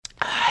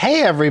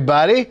Hey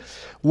everybody,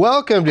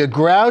 welcome to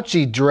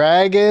Grouchy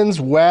Dragons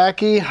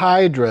Wacky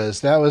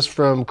Hydras. That was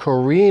from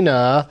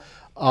Corina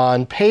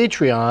on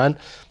Patreon.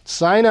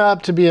 Sign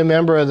up to be a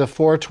member of the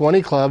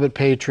 420 Club at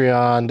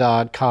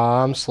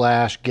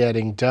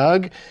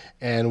patreon.com/gettingdoug,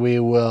 and we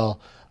will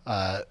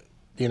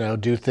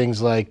do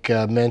things like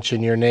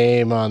mention your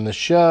name on the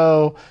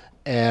show,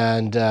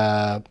 and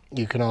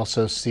you can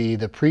also see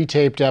the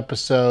pre-taped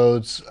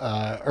episodes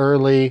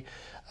early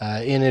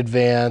in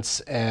advance,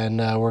 and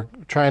we're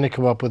trying to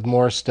come up with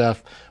more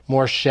stuff,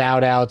 more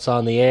shout outs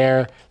on the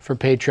air for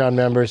Patreon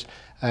members.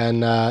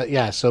 And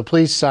so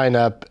please sign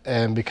up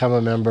and become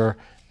a member,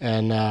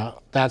 and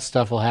that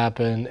stuff will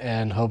happen,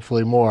 and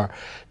hopefully more.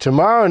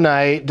 Tomorrow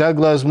night, Doug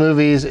Loves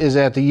Movies is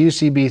at the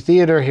UCB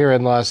Theater here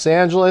in Los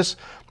Angeles.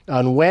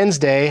 On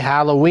Wednesday,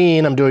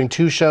 Halloween, I'm doing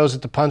 2 shows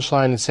at the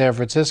Punchline in San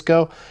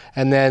Francisco.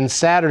 And then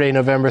Saturday,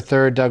 November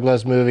 3rd, Doug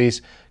Loves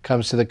Movies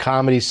comes to the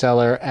Comedy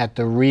Cellar at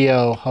the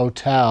Rio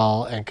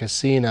Hotel and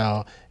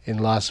Casino in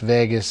Las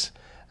Vegas,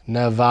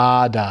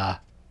 Nevada.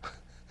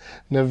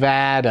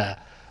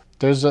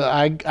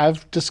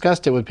 I've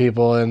discussed it with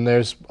people, and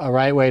there's a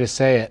right way to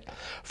say it.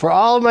 For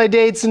all of my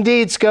dates and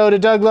deets, go to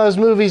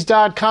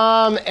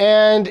douglovesmovies.com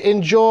and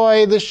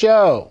enjoy the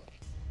show.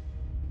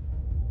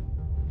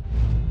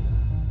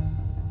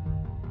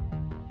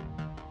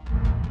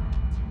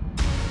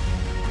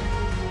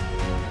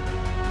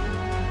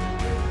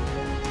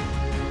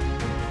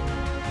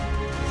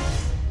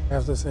 I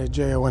have to say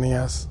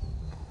Jones.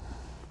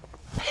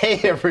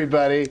 Hey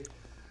everybody,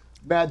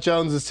 Matt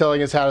Jones is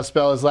telling us how to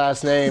spell his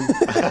last name.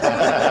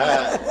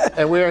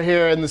 And we're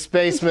here in the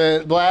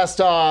Spacement Blast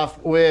Off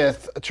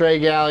with Trey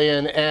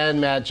Gallion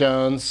and Matt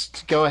Jones.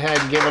 Go ahead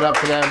and give it up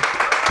for them.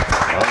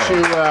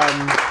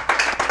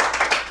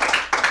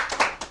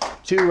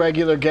 Two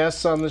regular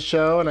guests on the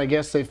show, and I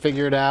guess they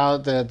figured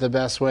out that the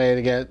best way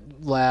to get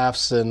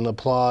laughs and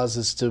applause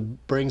is to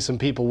bring some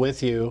people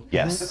with you.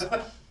 Yes.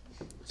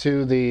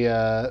 To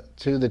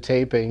the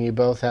taping. You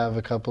both have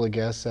a couple of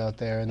guests out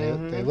there,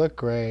 and they look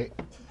great.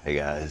 Hey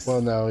guys.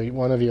 Well, no,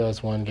 one of you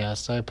has one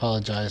guest. I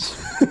apologize.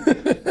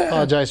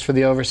 Apologize for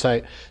the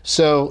oversight.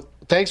 So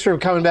thanks for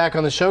coming back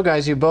on the show,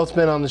 guys. You've both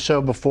been on the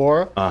show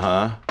before.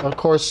 Of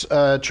course,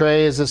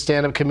 Trey is a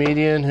stand-up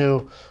comedian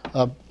who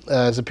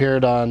has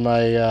appeared on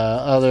my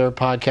other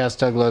podcast,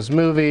 Doug Loves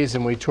Movies,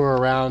 and we tour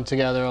around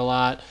together a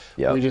lot.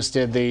 Yep. We just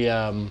did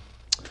the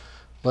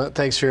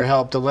thanks for your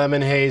help. The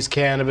Lemon Haze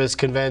Cannabis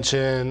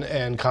Convention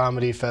and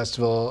Comedy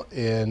Festival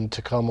in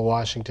Tacoma,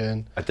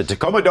 Washington. At the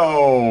Tacoma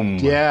Dome.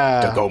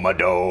 Yeah. Tacoma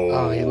Dome.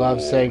 Oh, he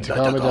loves saying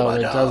Tacoma Dome.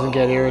 It doesn't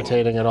get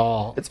irritating at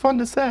all. It's fun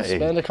to say.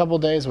 Spend a couple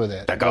days with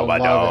it. Tacoma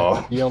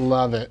Dome. You'll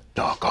love it.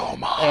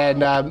 Tacoma. And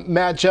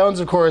Matt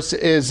Jones, of course,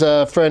 is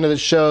a friend of the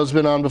show, has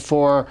been on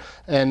before,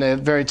 and a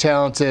very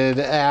talented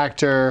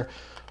actor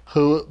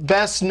who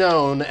best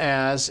known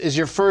as, is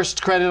your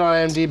first credit on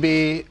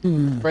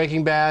IMDb,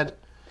 Breaking Bad?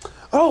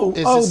 Do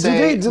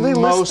they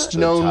most list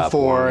known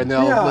for, one. and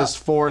they'll list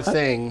 4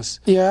 things.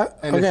 Yeah,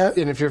 and okay.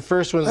 If your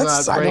first one's I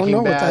not don't Breaking know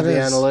what Bad, that the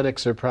is.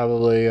 analytics are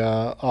probably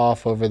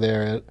off over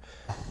there at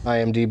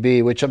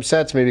IMDb, which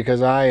upsets me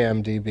because I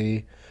am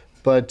DB.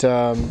 But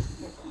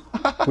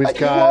we've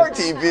got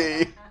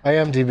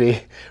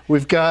IMDb.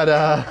 We've got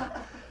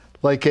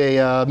like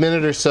a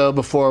minute or so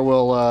before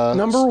we'll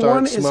Number start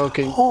 1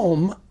 smoking. is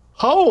Home.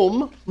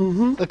 Home?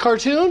 Mm-hmm. The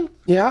cartoon?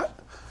 Yeah.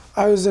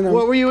 I was in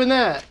What were you in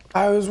that?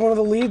 I was one of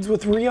the leads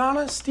with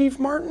Rihanna, Steve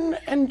Martin,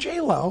 and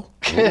J-Lo.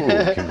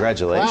 Ooh,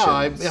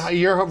 congratulations. Wow,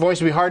 your voice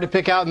would be hard to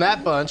pick out in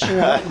that bunch.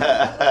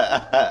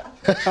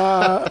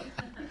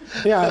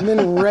 I'm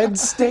in Red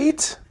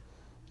State.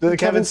 The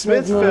Kevin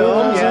Smith movie.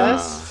 film,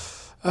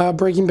 yes.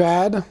 Breaking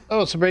Bad.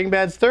 Oh, so Breaking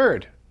Bad's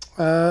 3rd.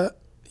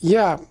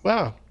 Yeah.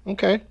 Wow,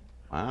 okay.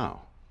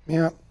 Wow.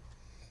 Yeah.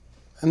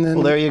 And then.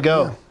 Well, there you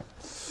go.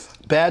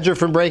 Badger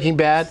from Breaking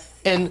Bad.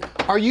 And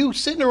are you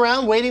sitting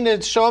around waiting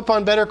to show up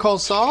on Better Call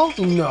Saul?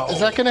 No. Is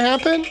that going to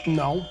happen?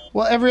 No.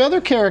 Well, every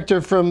other character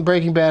from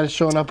Breaking Bad is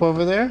showing up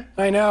over there.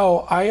 I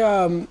know.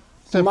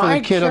 Except for the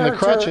kid on the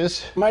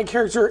crutches. My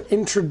character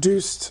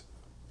introduced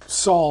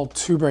Saul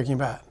to Breaking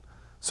Bad,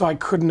 so I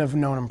couldn't have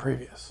known him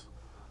previous.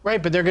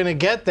 Right, but they're going to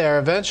get there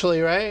eventually,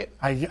 right?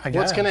 I guess.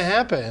 What's going to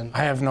happen?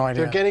 I have no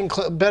idea. They're getting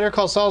Better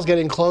Call Saul's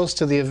getting close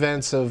to the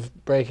events of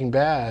Breaking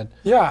Bad.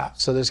 Yeah.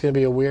 So there's going to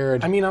be a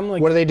weird. I'm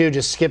like. What do they do?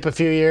 Just skip a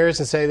few years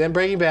and say then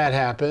Breaking Bad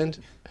happened,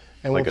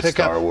 and Like we'll a pick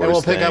up. Star And Wars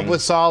we'll pick up thing.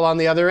 with Saul on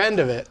the other end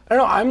of it. I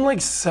don't know. I'm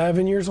like 6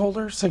 years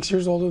older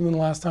than the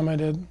last time I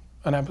did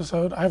an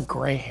episode. I have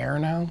gray hair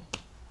now.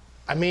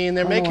 I mean,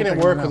 they're I don't making know it if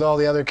I work can with know. all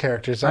the other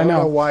characters. I I don't know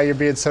know. why you're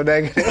being so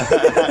negative.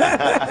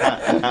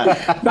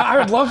 No, I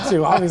would love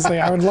to. Obviously,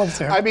 I would love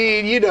to. I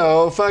mean,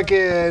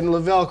 fucking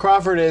Lavelle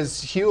Crawford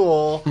as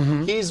Huel.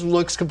 He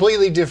looks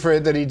completely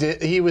different than he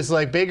did. He was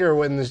like bigger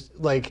when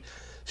the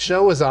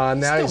show was on.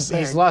 Now Still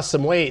he's big. lost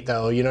some weight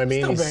though. You know what I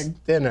mean? Still He's big.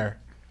 thinner.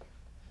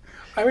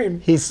 I mean,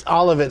 He's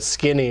all of it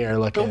skinnier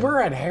looking. Bill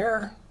Burr had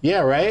hair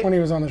Yeah, right? when he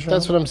was on the show.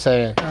 That's what I'm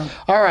saying.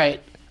 All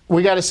right.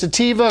 We got a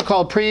sativa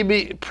called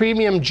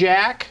Premium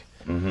Jack.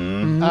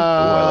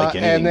 I like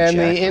And then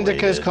the anything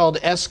indica is Jack-related. called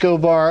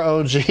Escobar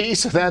OG.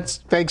 So that's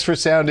thanks for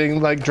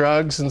sounding like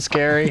drugs and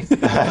scary.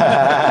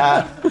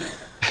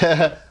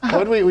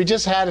 We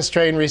just had a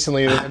strain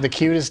recently, the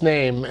cutest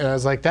name, and I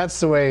was like, that's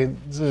the way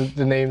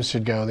the names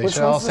should go. They Which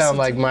should all one's the sound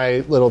like My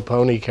Little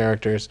Pony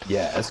characters.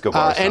 Yeah,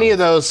 Escobar. Any of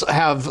those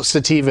have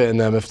sativa in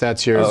them, if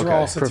that's your Those are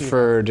all sativa.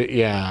 preferred.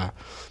 Yeah,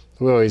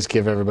 we always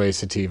give everybody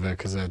sativa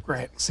because it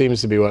Right.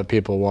 seems to be what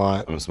people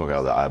want. I'm gonna smoke out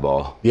of the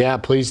eyeball. Yeah,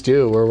 please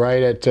do. We're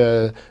right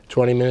at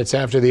 20 minutes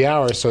after the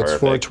hour, so it's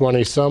Perfect.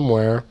 4:20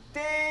 somewhere.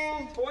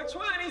 Ding,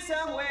 420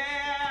 somewhere.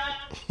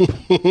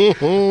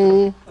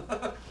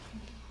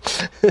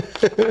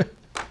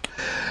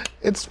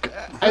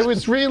 I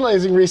was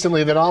realizing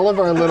recently that all of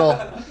our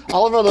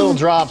little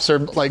drops are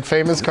like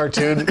famous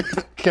cartoon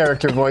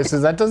character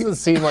voices. That doesn't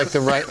seem like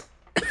the right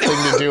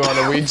thing to do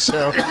on a weed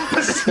show.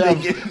 They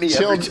get me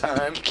every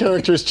time.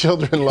 Characters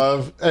children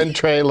love and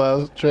Trey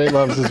loves. Trey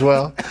loves as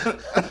well.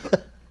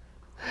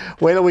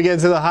 Wait till we get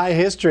to the high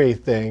history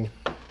thing.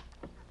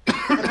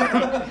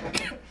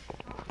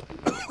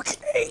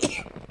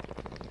 Okay.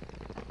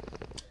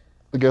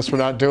 I guess we're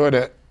not doing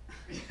it.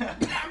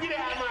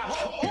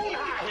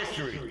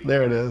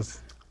 There it is.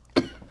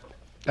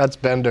 That's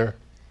Bender.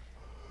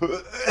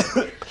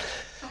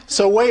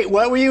 So wait,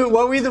 what were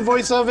you the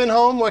voice of in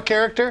Home? What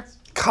character?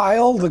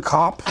 Kyle, the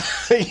cop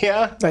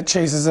Yeah. that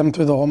chases him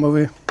through the whole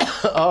movie.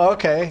 Oh,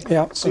 okay.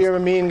 Yeah. So you're a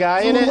mean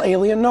guy A in little it,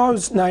 alien. No, it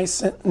was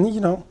nice. And,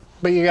 you know,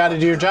 but you got to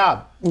do your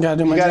job. you gotta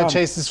do my You got job. to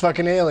chase this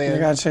fucking I alien.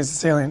 gotta chase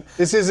this alien.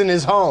 This isn't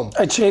his home.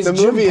 I chased the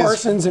Jim movie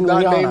Parsons is and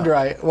not Rihanna. named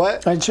right.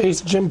 What? I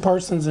chased Jim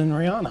Parsons and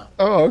Rihanna.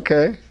 Oh,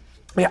 okay.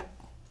 Yeah,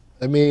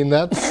 I mean,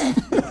 that's.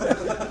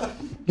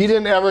 You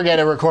didn't ever get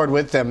to record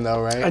with them,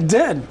 though, right? I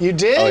did. You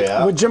did? Oh,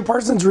 yeah? With Jim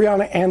Parsons,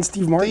 Rihanna, and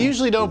Steve Martin. They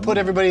usually don't put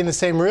everybody in the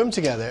same room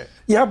together.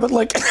 Yeah, but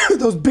like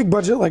those big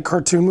budget like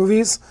cartoon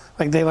movies,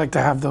 like they like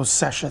to have those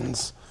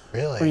sessions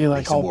Really? where you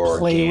like all more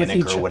play with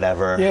organic each or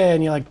whatever. Yeah,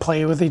 and you like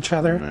play with each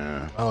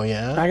other. Oh,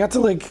 yeah? I got to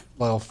like,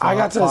 Well, I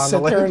got to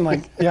sit there and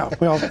like, yeah,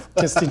 we all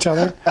kissed each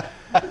other.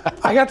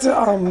 I got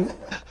to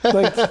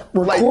like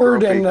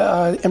record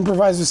and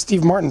improvise with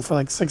Steve Martin for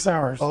like 6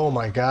 hours. Oh,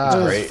 my it God.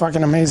 was great.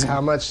 fucking amazing.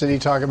 How much did he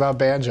talk about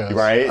banjos?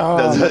 Right?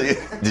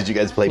 Did you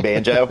guys play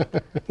banjo?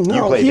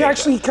 No, played he banjo.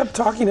 actually kept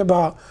talking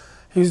about.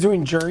 He was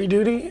doing jury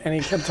duty, and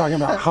he kept talking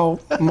about how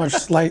much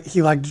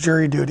he liked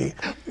jury duty.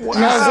 Wow.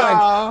 And I was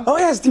like, "Oh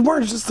yeah, Steve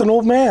Martin's just an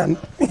old man."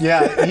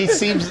 Yeah, he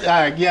seems,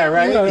 yeah,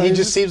 right? Yeah, he he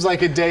just seems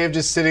like a day of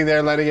just sitting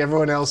there letting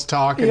everyone else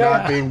talk and Yeah.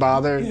 not being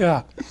bothered.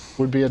 Yeah,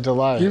 Would be a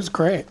delight. he was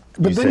great.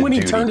 But You then said when he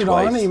duty turned it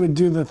on, twice. he would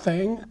do the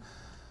thing,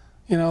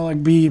 you know,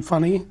 like be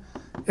funny.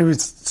 It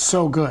was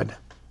so good.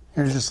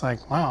 You're just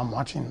like, "Wow, I'm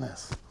watching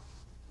this."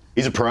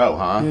 He's a pro,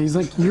 huh? And he's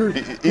like, "You're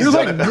done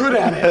like it. good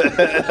at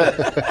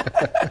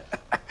it."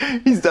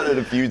 He's done it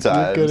a few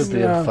times. Good at being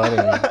Yeah.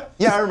 funny.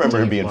 Yeah, I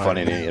remember him being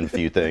funny in a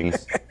few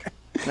things.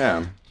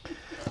 Yeah.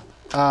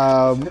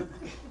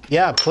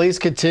 Yeah, please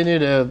continue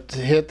to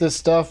hit this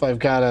stuff. I've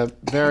got a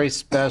very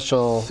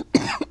special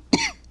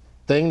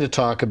thing to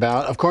talk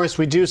about. Of course,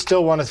 we do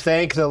still want to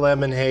thank the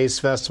Lemon Haze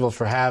Festival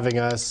for having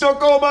us.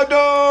 Tacoma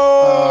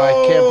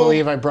I can't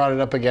believe I brought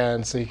it up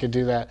again, so you could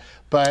do that.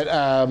 But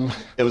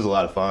It was a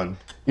lot of fun.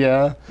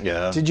 yeah.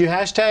 Yeah. Did you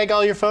hashtag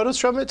all your photos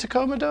from it,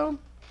 Tacoma Dome?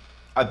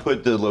 I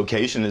put the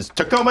location as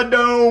Tacoma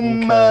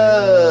Dome.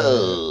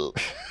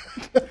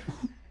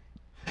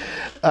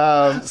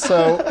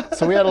 So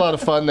we had a lot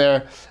of fun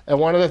there, and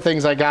one of the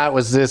things I got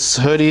was this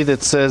hoodie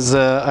that says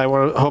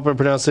hope I'm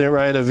pronouncing it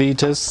right,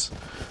 Avitas,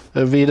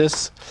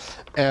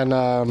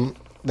 and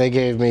they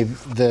gave me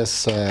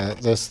this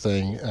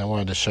thing, and I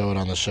wanted to show it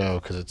on the show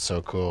because it's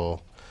so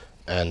cool,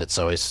 and it's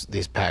always,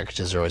 these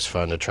packages are always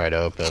fun to try to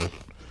open,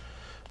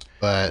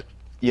 but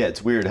Yeah,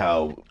 it's weird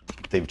how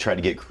they've tried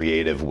to get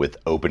creative with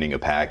opening a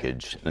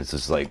package. And it's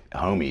just like,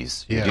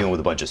 homies, you're Yeah. dealing with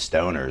a bunch of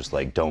stoners.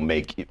 Like, don't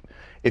make...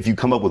 If you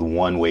come up with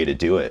one way to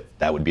do it,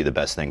 that would be the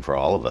best thing for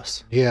all of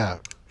us. yeah.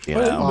 You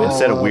But- know, but-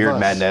 instead of All of weird us.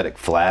 magnetic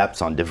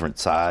flaps on different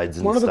sides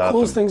and One of the stuff.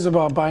 coolest things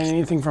about buying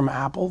anything from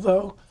Apple,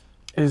 though,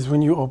 is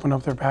when you open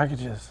up their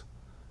packages.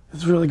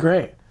 It's really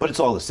great. But it's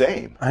all the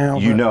same. I know,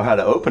 You but- know how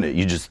to open it.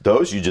 You just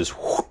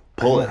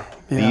pull it.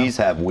 Yeah. These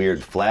have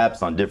weird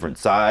flaps on different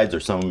sides, or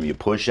some of them you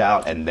push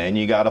out and then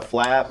you got a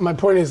flap. My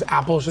point is,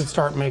 Apple should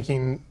start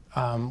making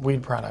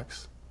weed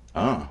products.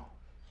 Oh.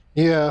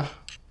 Yeah.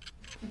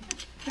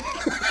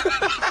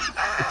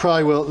 It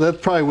probably will.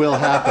 That probably will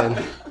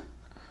happen.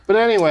 But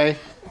anyway,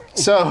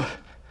 so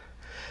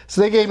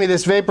they gave me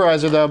this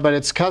vaporizer though, but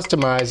it's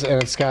customized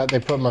and they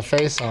put my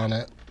face on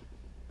it.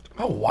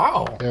 Oh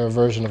wow! They're a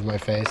version of my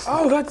face.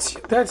 Oh,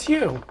 that's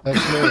you.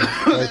 That's me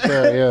right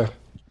there. Yeah.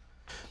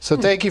 So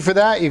thank you for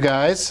that, you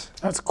guys.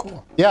 That's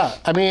cool. Yeah,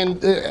 I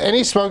mean,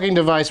 any smoking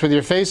device with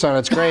your face on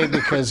it's great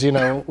because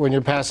when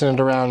you're passing it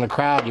around in a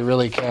crowd, you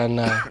really can.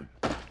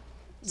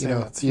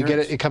 That's You get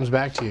yours. it. It comes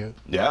back to you.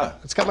 Yeah.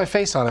 It's got my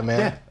face on it,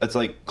 man. That's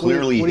like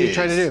clearly What are you his.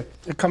 trying to do?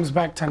 It comes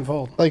back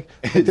tenfold. Like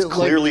It's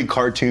clearly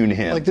cartoon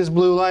him. like this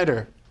blue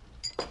lighter.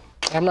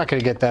 I'm not going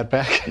to get that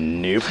back.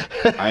 Nope.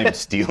 I'm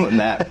stealing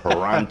that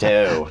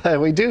pronto.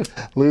 We do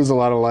lose a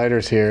lot of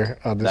lighters here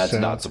on this That's show.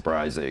 not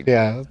surprising.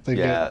 Yeah, they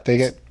get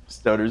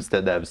Stoners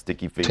tend to have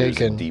sticky fingers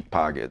taken. and deep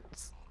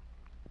pockets.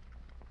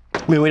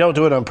 I mean, we don't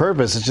do it on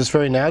purpose. It's just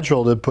very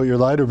natural to put your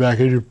lighter back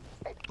in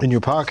your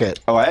pocket.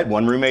 Oh, I had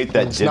one roommate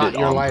that did not it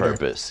your on lighter.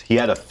 purpose. He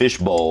had a fish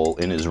bowl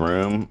in his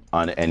room,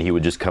 and he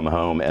would just come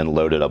home and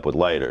load it up with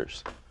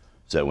lighters.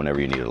 So whenever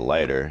you needed a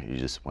lighter, you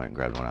just went and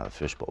grabbed one out of the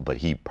fish bowl. But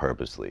he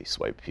purposely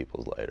swiped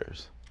people's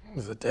lighters.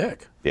 He's a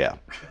dick. Yeah.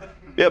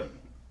 Yep.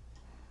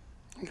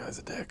 That guy's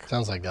a dick.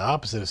 Sounds like the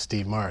opposite of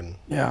Steve Martin.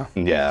 Yeah.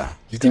 Yeah.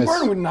 Steve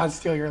Martin would not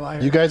steal your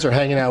lighter. You guys are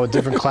hanging out with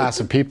different class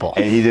of people.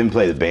 And he didn't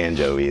play the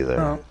banjo either.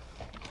 No.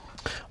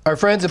 Our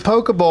friends at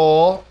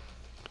Pokeball,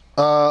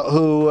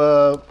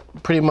 who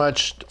pretty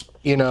much,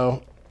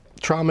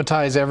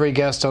 traumatize every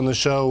guest on the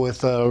show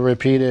with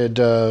repeated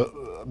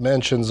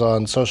mentions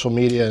on social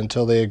media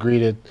until they agree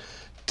to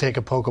take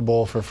a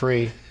Pokeball for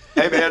free.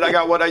 Hey man, I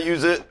got one. I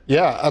use it.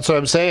 Yeah, that's what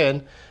I'm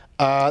saying.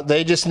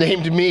 They just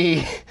named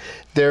me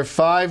their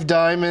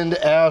 5-diamond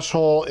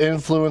asshole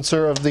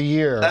influencer of the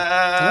year.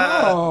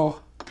 Oh.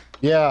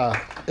 Yeah,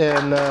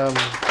 and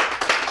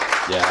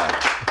Yeah.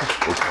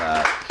 We'll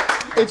clap.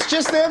 it's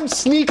just them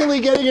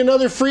sneakily getting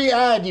another free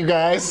ad, you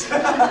guys.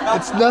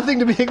 It's nothing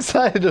to be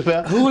excited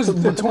about. Who was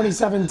the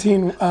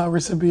 2017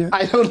 recipient?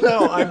 I don't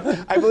know.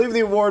 I believe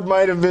the award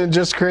might have been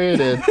just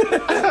created.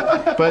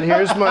 But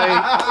here's my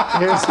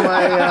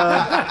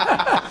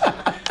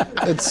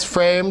it's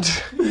framed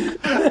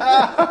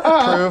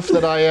proof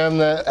that I am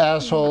the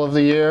asshole of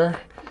the year,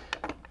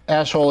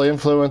 asshole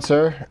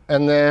influencer,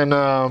 and then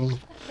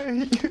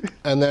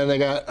they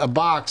got a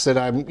box that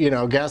I'm,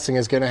 guessing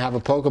is going to have a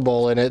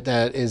Pokeball in it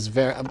that is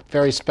a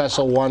very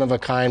special,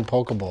 one-of-a-kind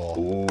Pokeball.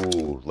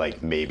 Ooh,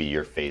 like maybe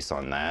your face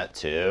on that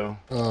too.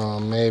 Oh,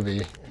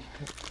 maybe.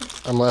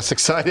 I'm less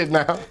excited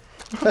now.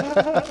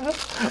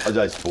 Did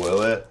I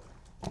spoil it?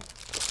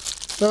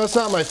 No, it's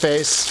not my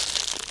face.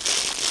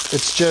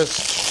 It's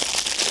just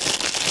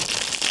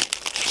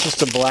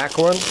a black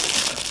one.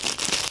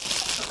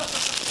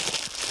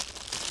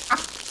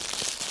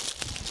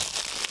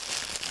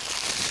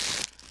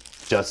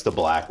 Just the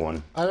black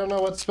one. I don't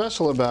know what's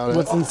special about it.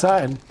 What's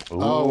inside?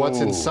 Oh, what's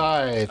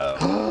inside?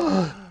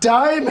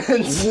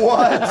 Diamonds!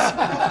 What?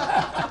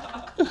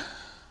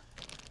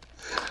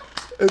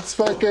 It's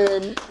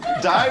fucking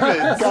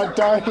Diamonds. got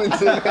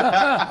diamonds in it.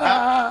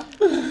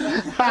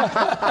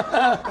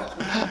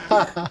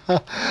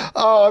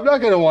 Oh, I'm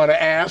not gonna want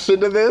to ash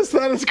into this.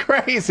 That is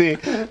crazy.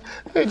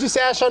 Hey, just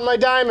ash on my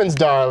diamonds,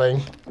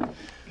 darling.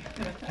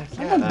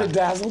 Someone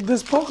bedazzled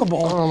this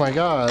Pokeball. Oh my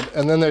God.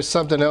 And then there's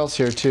something else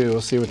here too.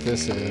 We'll see what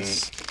this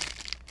is.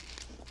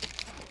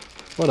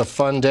 What a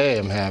fun day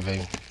I'm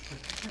having.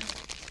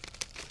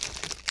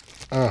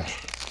 Oh.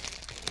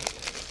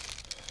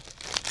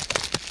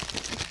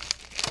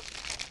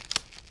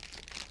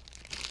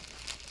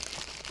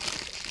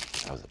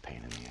 That was a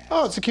pain in the ass.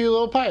 Oh, it's a cute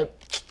little pipe.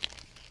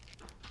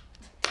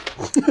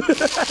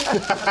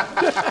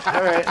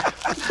 All right.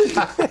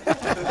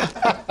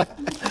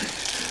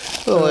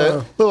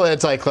 Little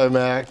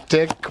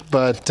anticlimactic,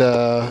 but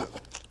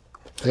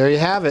there you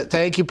have it.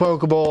 Thank you,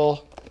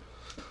 Pokeball.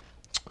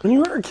 When you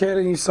were a kid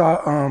and you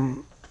saw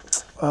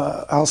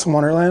Alice in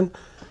Wonderland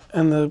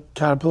and the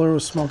caterpillar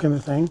was smoking the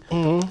thing,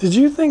 did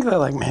you think that,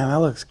 like, man, that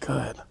looks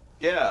good?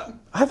 Yeah.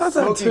 I thought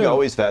that Smoking too.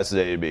 always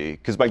fascinated me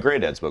because my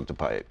granddad smoked a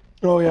pipe.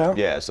 Oh, yeah?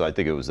 Yeah, so I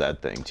think it was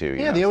that thing too.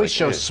 Yeah, they always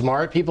show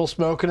smart people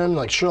smoking them.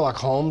 Like Sherlock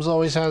Holmes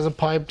always has a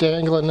pipe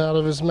dangling out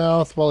of his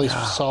mouth while he's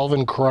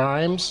solving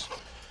crimes.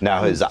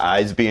 Now his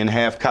eyes being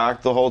half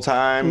cocked the whole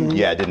time.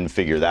 Yeah, I didn't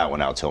figure that one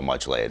out till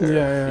much later.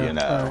 Yeah. You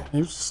know. Right.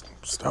 He was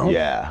stoned?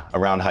 Yeah,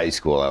 around high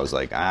school, I was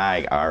like,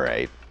 all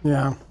right.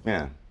 Yeah.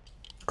 Yeah.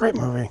 Great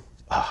movie.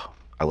 Oh,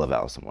 I love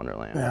Alice in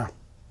Wonderland. Yeah.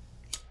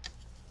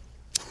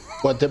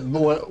 What do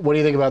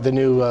you think about the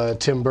new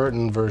Tim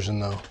Burton version,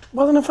 though?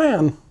 Wasn't a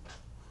fan.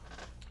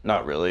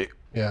 Not really.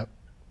 Yeah.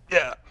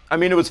 Yeah. I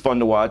mean, it was fun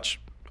to watch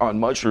on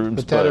mushrooms,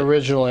 But that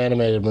original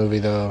animated movie,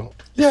 though,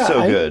 Yeah.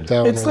 so good. that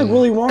one It's like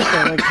Willy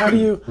Wonka. Like, how do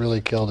you...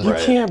 really killed it. You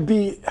can't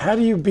beat... How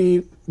do you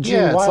beat Gene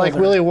Yeah, it's Wilder? like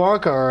Willy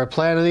Wonka or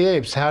Planet of the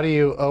Apes. How do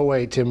you... Oh,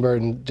 wait, Tim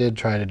Burton did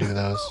try to do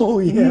those. Oh,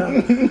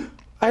 yeah.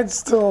 I'd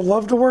still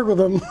love to work with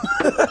him.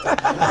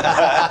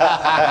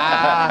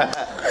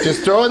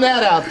 Just throwing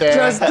that out there.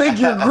 Just think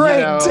you're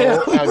great, Tim.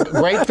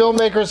 Great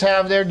filmmakers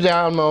have their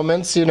down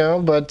moments,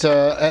 but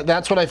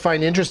that's what I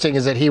find interesting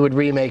is that he would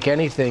remake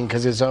anything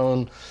because his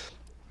own,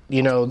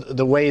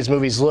 the way his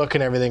movies look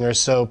and everything are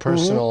so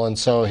personal and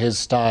so his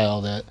style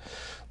that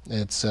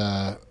it's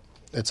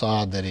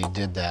odd that he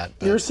did that.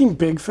 But, You ever seen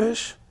Big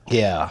Fish?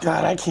 yeah.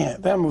 God, I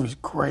can't. That movie's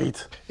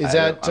great. Is I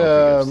that... don't think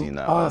I've seen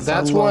that one.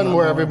 That's I love one that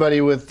where movie.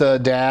 everybody with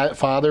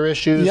father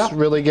issues Yeah.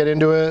 really get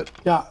into it?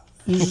 Yeah,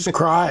 you just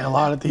cry a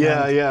lot at the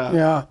Yeah, end. yeah.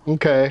 Yeah.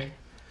 Okay.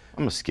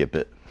 I'm gonna skip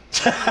it.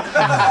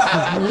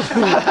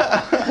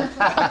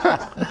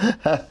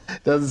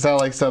 Doesn't sound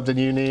like something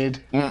you need.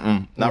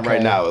 Not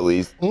right now, at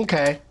least.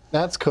 Okay,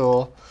 that's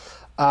cool.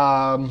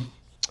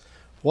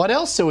 What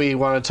else do we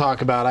want to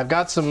talk about? I've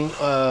got some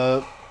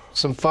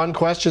fun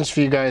questions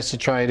for you guys to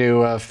try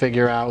to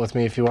figure out with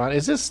me if you want.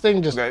 Is this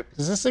thing just? Okay.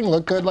 Does this thing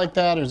look good like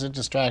that, or is it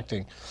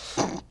distracting?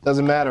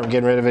 Doesn't matter. I'm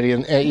getting rid of it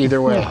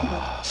either way.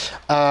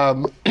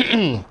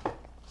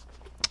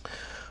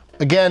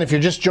 Again, if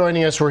you're just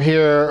joining us, we're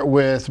here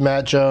with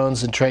Matt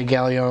Jones and Trey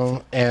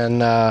Gallione,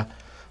 and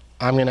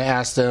I'm going to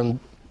ask them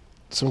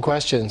some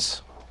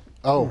questions.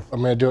 Oh,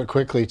 I'm going to do it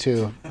quickly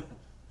too.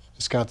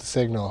 Just got the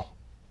signal.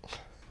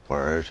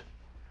 Word.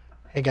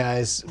 Hey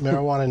guys,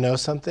 marijuana know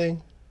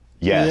something?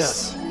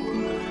 Yes.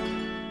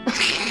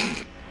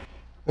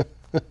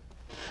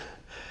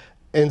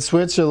 In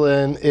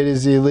Switzerland, it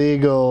is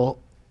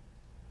illegal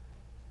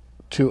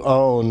to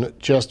own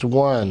just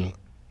one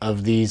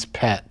of these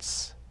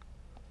pets.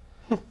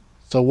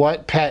 So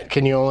what pet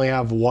can you only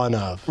have one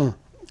of?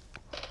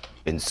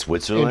 In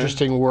Switzerland?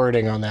 Interesting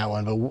wording on that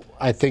one, but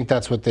I think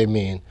that's what they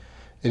mean.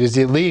 It is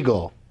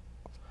illegal.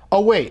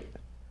 Oh, wait.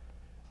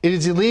 It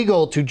is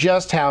illegal to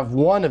just have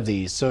one of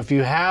these. So if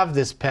you have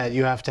this pet,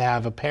 you have to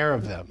have a pair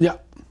of them. Yeah.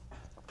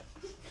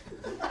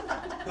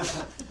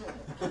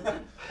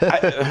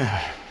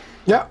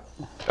 Yeah.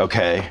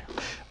 Okay.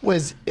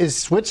 Is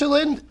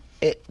Switzerland,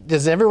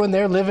 does everyone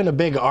there live in a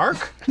big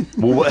ark?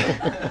 Well, what,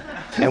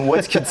 and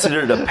what's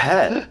considered a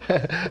pet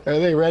Are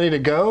they ready to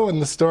go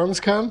when the storms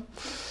come?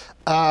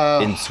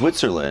 in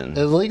Switzerland? It's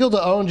illegal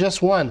to own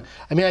just one.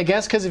 I mean, I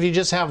guess because if you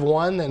just have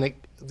one,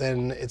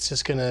 then it's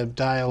just going to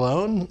die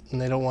alone,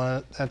 and they don't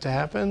want that to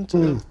happen to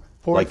the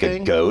poor Like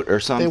thing. a goat or They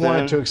something?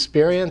 want it to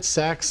experience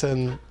sex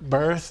and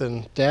birth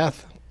and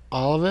death,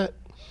 all of it.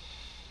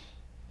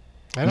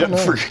 I don't know.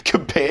 For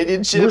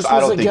companionship? We're I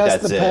supposed don't to think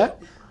guess that's the it.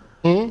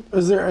 pet?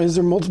 Is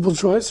there multiple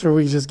choice, or are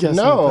we just guessing?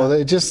 No, the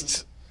they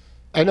just.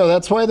 I know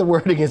that's why the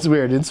wording is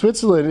weird. In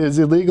Switzerland, it is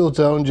illegal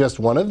to own just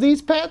one of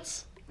these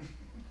pets.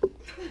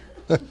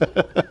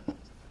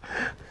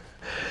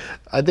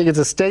 I think it's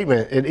a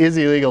statement. It is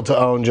illegal to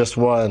own just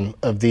one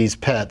of these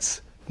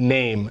pets.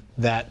 Name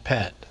that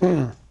pet.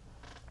 A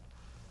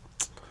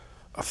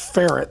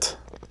ferret,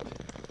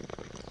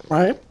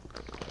 right?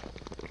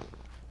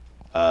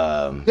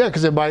 Yeah,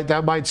 because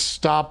that might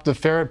stop the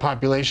ferret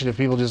population if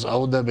people just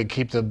own them and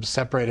keep them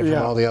separated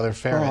from all the other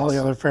ferrets. All the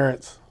other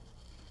ferrets.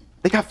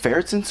 They got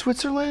ferrets in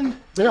Switzerland?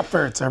 They got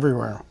ferrets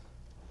everywhere.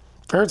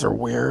 Ferrets are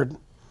weird.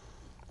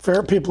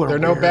 Ferret people are They're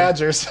weird. no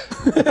badgers.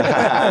 You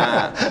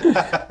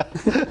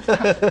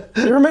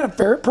ever met a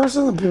ferret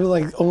person that people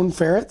like own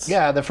ferrets?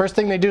 Yeah, the first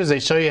thing they do is they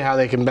show you how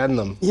they can bend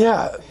them.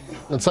 Yeah.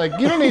 It's like,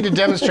 you don't need to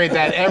demonstrate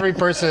that every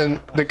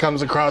person that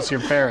comes across your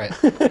ferret.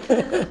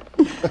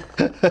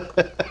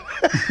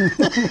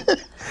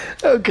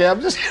 Okay,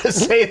 I'm just going to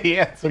say the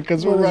answer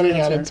because we're What is the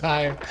running out of answer?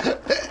 time.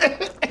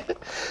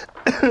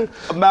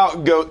 A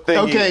mountain goat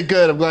thingy. Okay,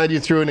 good. I'm glad you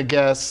threw in a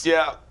guess.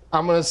 Yeah.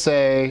 I'm going to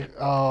say,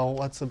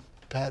 what's a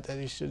pet that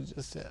you should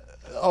just...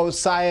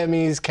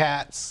 Siamese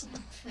cats.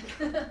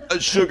 A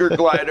sugar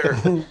glider.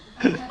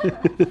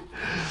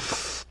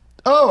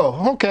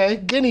 Oh, okay.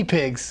 Guinea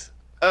pigs.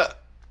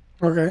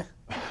 Okay.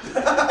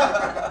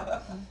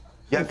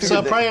 Yeah,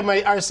 So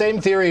probably our same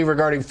theory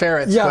regarding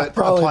ferrets, Yeah, but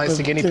probably, applies but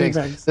to guinea guinea pigs.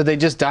 pigs. That they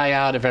just die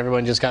out if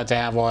everyone just got to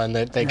have one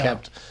that they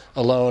kept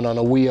alone on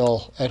a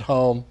wheel at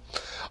home.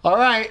 All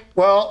right,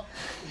 well.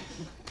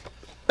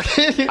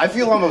 I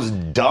feel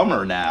almost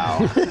dumber now.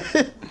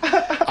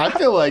 I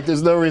feel like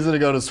there's no reason to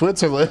go to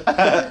Switzerland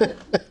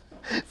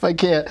if I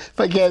can't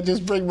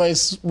just bring my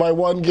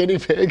one guinea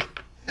pig.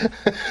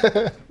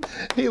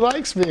 He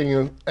likes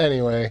being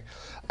anyway.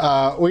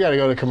 We got to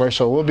go to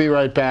commercial. We'll be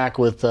right back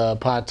with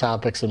Pot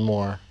Topics and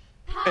more.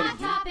 Hot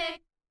Topic.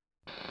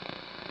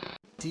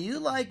 Do you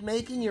like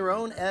making your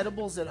own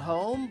edibles at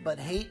home but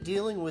hate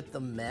dealing with the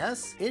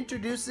mess?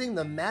 Introducing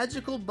the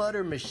Magical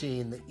Butter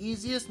Machine, the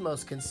easiest,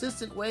 most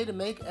consistent way to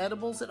make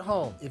edibles at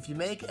home. If you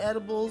make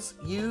edibles,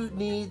 you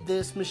need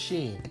this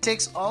machine. It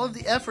takes all of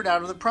the effort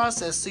out of the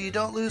process so you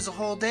don't lose a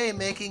whole day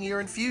making your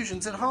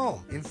infusions at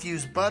home.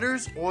 Infuse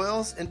butters,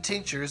 oils, and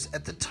tinctures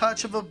at the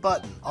touch of a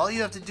button. All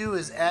you have to do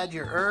is add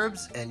your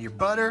herbs and your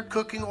butter,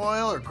 cooking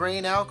oil, or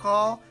grain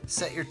alcohol,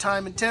 set your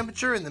time and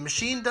temperature, and the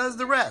machine does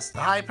the rest. The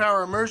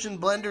high-power immersion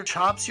blender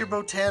chops your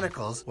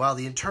botanicals, while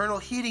the internal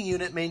heating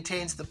unit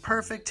maintains the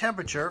perfect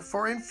temperature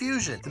for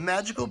infusion. The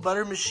Magical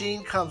Butter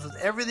Machine comes with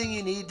everything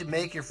you need to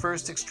make your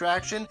first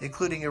extraction,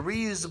 including a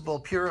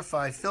reusable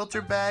Purify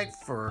filter bag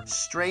for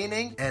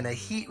straining and a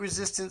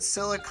heat-resistant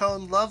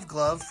silicone love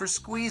glove for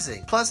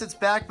squeezing. Plus, it's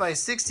backed by a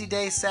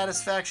 60-day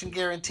satisfaction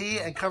guarantee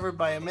and covered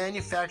by a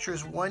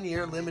manufacturer's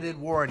 1-year limited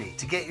warranty.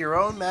 To get your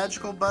own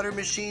Magical Butter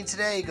Machine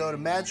today, go to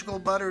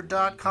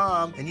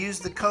magicalbutter.com and use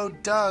the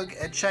code DOUG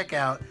at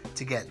checkout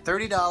to get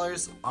 $30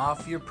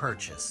 off your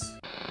purchase.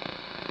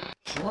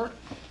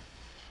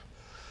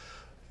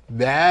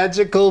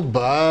 Magical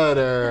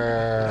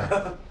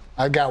butter.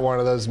 I've got one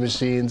of those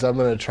machines. I'm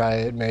going to try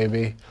it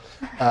maybe.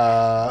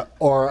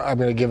 Or I'm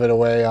going to give it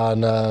away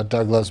on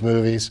Doug Loves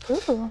Movies.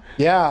 Ooh.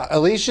 Yeah,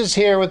 Alicia's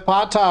here with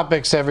Pot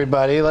Topics,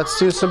 everybody. Let's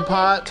do some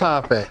Pot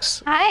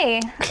Topics.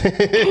 Hi.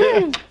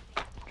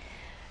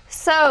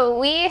 So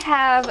we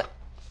have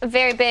a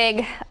very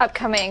big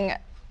upcoming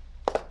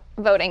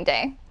voting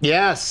day.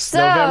 Yes,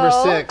 November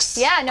 6th.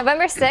 Yeah,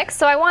 November 6th.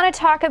 So I want to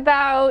talk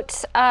about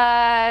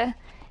the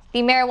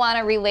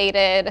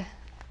marijuana-related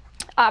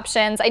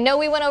options. I know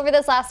we went over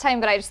this last time,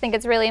 but I just think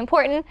it's really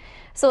important.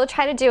 So we'll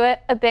try to do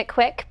it a bit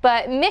quick.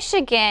 But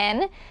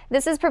Michigan,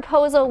 this is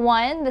Proposal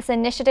 1. This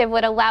initiative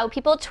would allow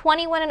people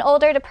 21 and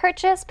older to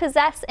purchase,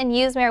 possess, and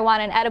use marijuana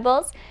and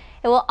edibles.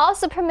 It will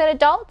also permit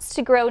adults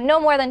to grow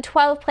no more than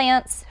 12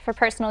 plants for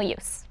personal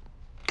use.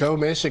 Go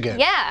Michigan.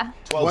 Yeah.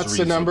 What's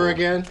the number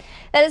again?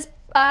 That is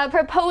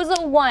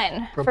Proposal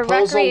 1 for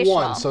Proposal recreational.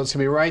 1. So it's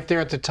going to be right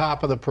there at the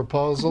top of the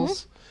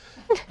proposals.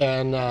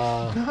 And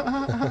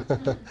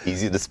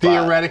Easy to spot.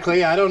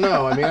 theoretically, I don't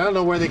know. I mean, I don't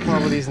know where they come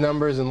up with these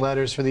numbers and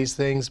letters for these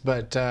things,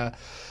 but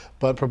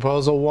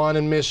Proposal 1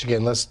 in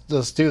Michigan. Let's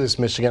do this,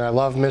 Michigan. I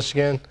love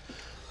Michigan.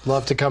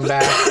 Love to come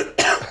back.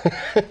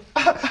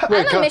 I'm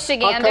a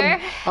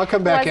Michigander. I'll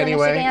come back Was a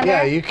anyway. Michigander.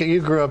 Yeah,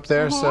 you grew up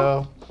there,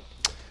 so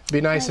it'd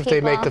be nice if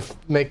they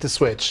make the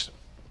switch.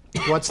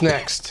 What's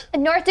next?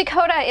 North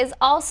Dakota is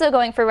also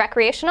going for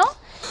recreational.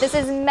 This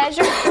is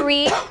Measure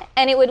 3,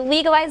 and it would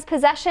legalize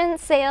possession,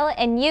 sale,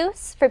 and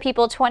use for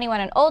people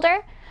 21 and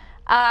older.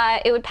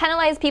 It would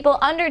penalize people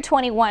under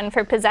 21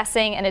 for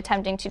possessing and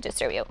attempting to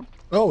distribute.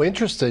 Oh,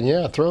 interesting.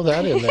 Yeah, throw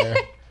that in there.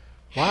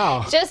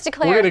 Wow. Just to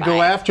clarify. We're going to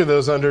go after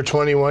those under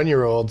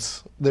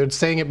 21-year-olds. They're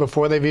saying it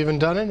before they've even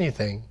done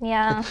anything.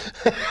 Yeah.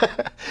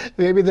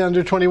 Maybe the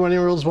under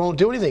 21-year-olds won't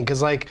do anything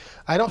because, like,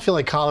 I don't feel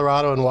like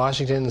Colorado and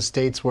Washington, the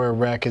states where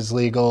rec is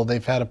legal,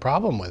 they've had a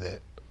problem with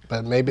it.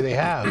 But maybe they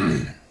have.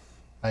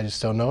 I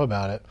just don't know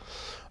about it.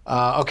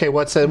 Okay,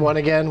 what's the one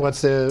again?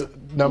 What's the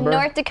number?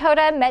 North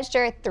Dakota,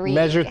 Measure 3.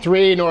 Measure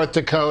 3, North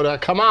Dakota.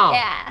 Come on.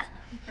 Yeah.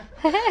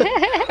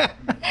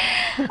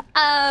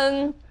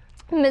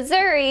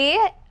 Missouri,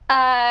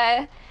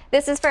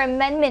 this is for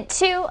Amendment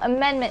 2,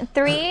 Amendment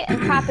 3,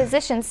 and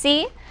Proposition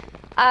C.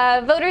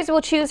 Voters will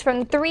choose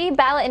from 3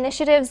 ballot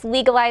initiatives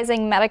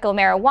legalizing medical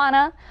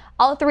marijuana.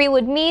 All 3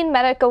 would mean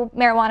medical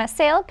marijuana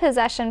sale,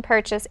 possession,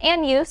 purchase,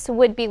 and use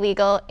would be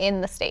legal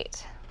in the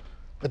state.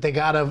 But they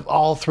gotta,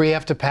 all 3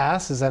 have to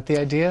pass? Is that the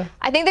idea?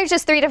 I think there's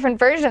just 3 different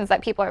versions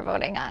that people are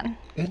voting on.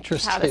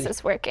 Interesting. How this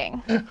is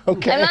working.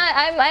 Okay.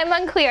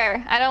 I'm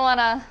unclear. I don't want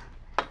to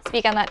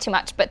speak on that too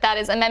much, but that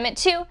is Amendment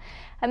 2,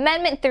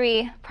 Amendment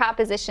 3,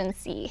 Proposition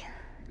C.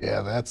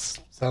 Yeah, that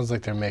sounds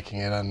like they're making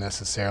it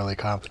unnecessarily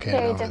complicated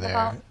Very over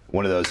difficult. there.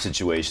 One of those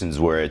situations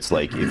where it's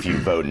like if you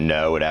vote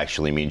no, it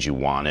actually means you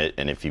want it,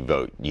 and if you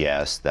vote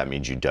yes, that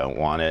means you don't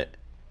want it.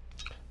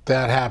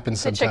 That happens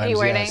The sometimes, tricky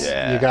wording. yes.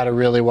 Yeah. You got to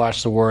really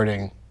watch the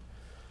wording.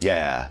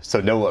 Yeah,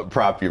 so know what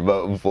prop you're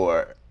voting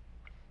for.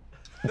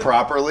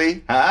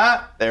 Properly,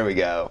 huh? There we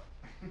go.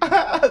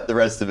 The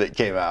rest of it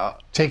came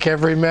out. Take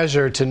every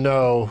measure to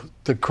know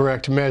the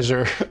correct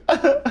measure.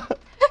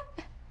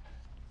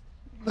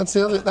 That's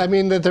the other, I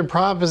mean, that they're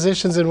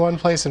propositions in one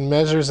place and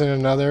measures in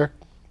another.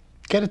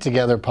 Get it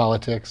together,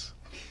 politics.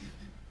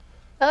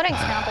 Voting's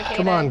complicated.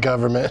 Come on,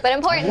 government. But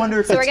important. I wonder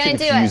if so we're it's going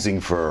to do it.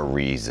 confusing for a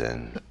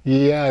reason.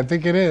 Yeah, I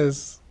think it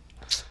is.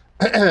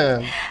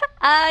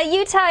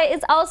 Utah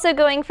is also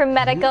going for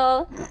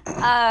medical.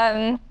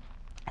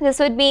 This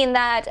would mean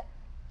that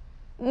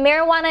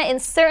marijuana in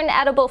certain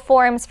edible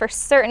forms for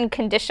certain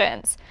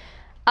conditions.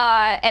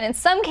 And in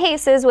some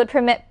cases would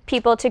permit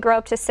people to grow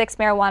up to 6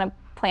 marijuana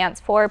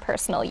plants for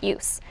personal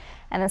use.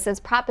 And this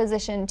is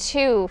Proposition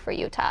 2 for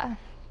Utah.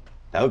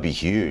 That would be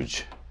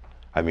huge.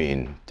 I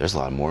mean, there's a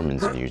lot of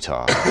Mormons in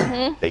Utah.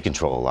 They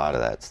control a lot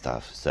of that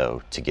stuff.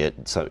 So to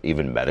get some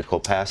even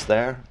medical passed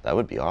there, that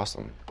would be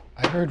awesome.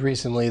 I heard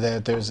recently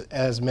that there's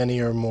as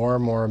many or more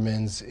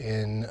Mormons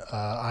in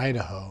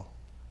Idaho.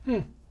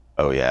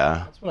 Oh,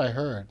 yeah? That's what I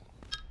heard.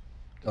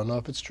 Don't know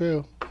if it's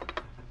true.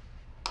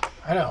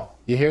 I know.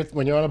 You hear,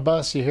 when you're on a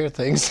bus, you hear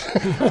things.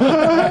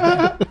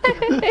 I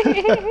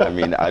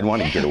mean, I'd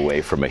want to get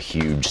away from a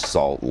huge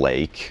salt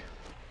lake.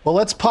 Well,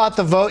 let's pot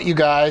the vote, you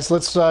guys.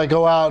 Let's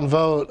go out and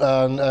vote.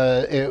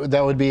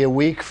 That would be a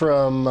week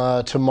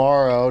from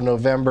tomorrow,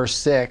 November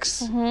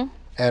 6th.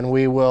 And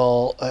we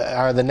will,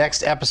 the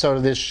next episode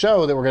of this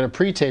show that we're going to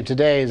pre-tape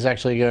today is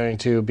actually going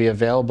to be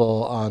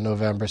available on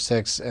November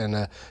 6th and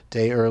a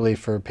day early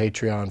for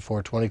Patreon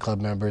 420 Club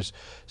members.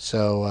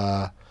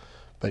 So,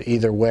 but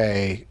either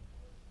way,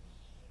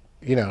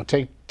 you know,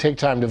 take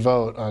time to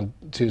vote on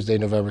Tuesday,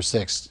 November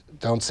 6th.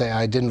 Don't say,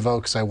 I didn't vote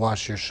because I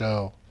watched your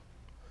show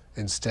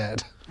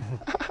instead.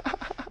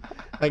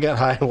 I got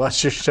high and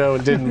watched your show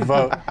and didn't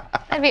vote.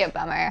 That'd be a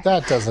bummer.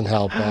 That doesn't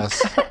help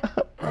us.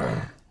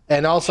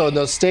 And also, in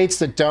those states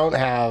that don't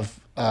have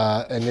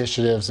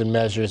initiatives and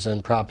measures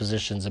and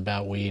propositions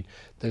about weed,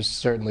 there's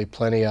certainly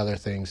plenty other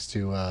things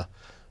to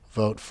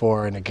vote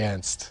for and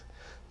against.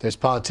 There's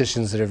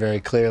politicians that are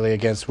very clearly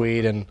against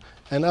weed and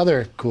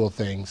other cool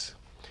things.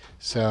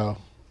 So,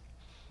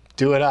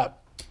 do it up.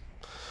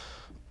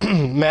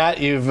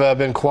 Matt, you've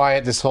been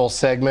quiet this whole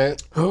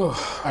segment.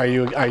 Are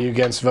you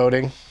against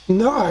voting?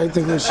 No, I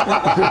think we should.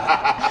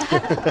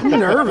 I'm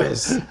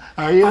nervous.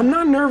 Are you? I'm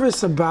not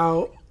nervous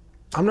about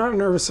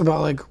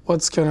like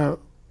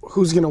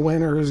who's gonna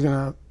win or who's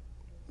gonna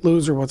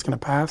lose or what's going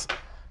to pass.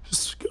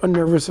 Just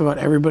nervous about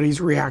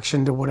everybody's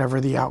reaction to whatever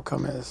the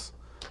outcome is.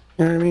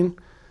 You know what I mean?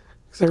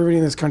 Because everybody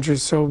in this country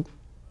is so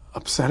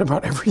upset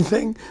about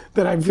everything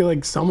that I feel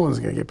like someone's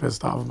going to get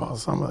pissed off about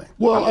something.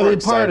 Well, I'm more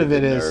excited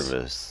than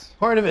nervous.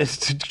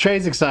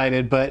 Trey's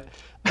excited, but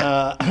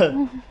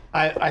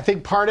I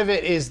think part of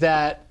it is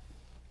that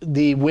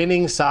the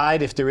winning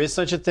side, if there is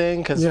such a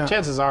thing, because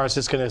chances are it's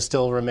just going to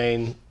still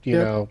remain, you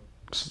know,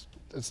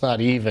 it's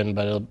not even,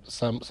 but it'll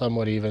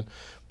somewhat even.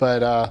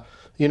 But,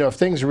 you know, if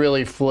things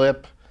really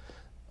flip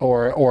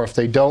or if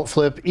they don't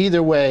flip,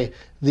 either way,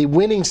 the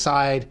winning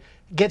side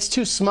gets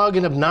too smug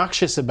and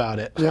obnoxious about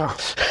it. Yeah.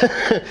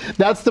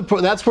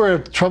 That's where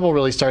trouble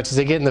really starts, is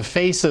they get in the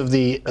face of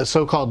the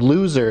so-called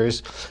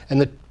losers,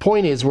 and the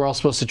point is we're all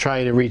supposed to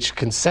try to reach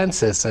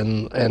consensus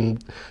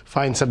and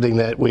find something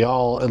that we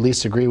all at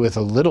least agree with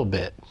a little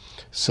bit.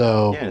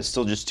 So Yeah, it's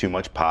still just too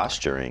much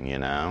posturing, you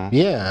know?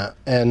 yeah,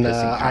 and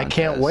Pissing I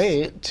can't contest.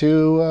 wait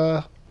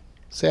to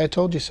say I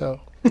told you so.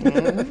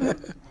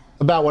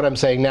 About what I'm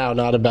saying now,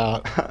 not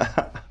about,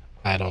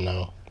 I don't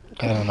know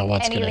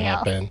what's going to Anything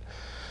else. happen.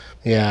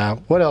 Yeah.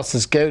 What else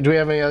is good? Do we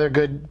have any other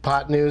good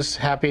pot news,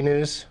 happy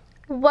news?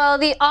 Well,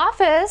 the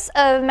office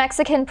of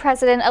Mexican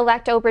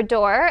President-elect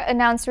Obrador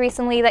announced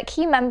recently that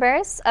key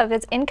members of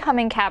its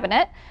incoming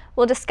cabinet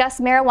will discuss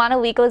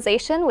marijuana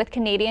legalization with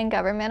Canadian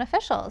government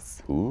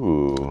officials.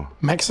 Ooh.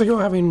 Mexico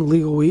having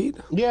legal weed?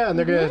 Yeah, and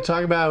they're going to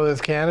talk about it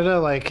with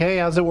Canada, like, hey,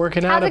 how's it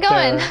working out How's it up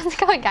going? there? How's it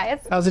going, guys?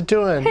 How's it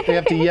doing? They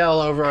have to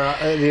yell over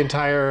the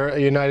entire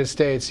United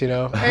States, you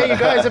know. Hey, you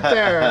guys up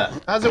there,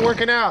 how's it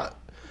working out?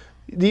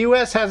 The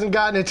U.S. hasn't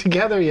gotten it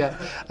together yet.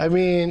 I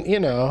mean, you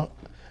know,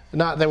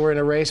 not that we're in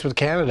a race with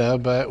Canada,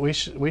 but we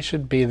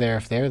should be there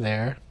if they're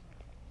there.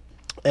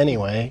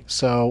 Anyway,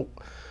 so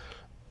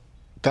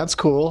that's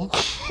cool.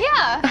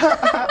 Yeah.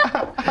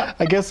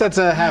 I guess that's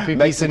a happy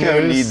piece of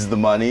Mexico news. needs the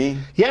money.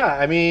 Yeah,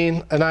 I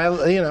mean, and I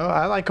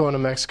like going to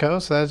Mexico,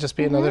 so that'd just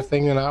be another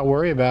thing to not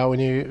worry about when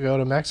you go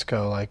to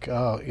Mexico. Like,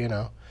 oh, you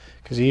know,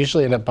 because you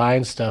usually end up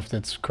buying stuff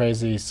that's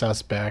crazy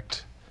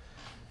suspect.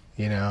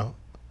 You know,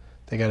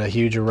 they got a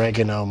huge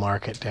oregano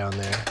market down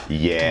there.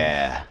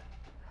 Yeah.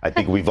 I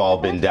think we've all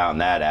been down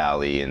that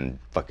alley in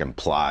fucking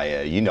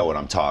Playa. You know what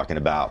I'm talking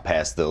about,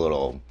 past the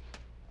little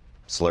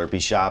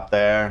Slurpee shop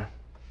there.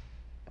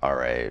 All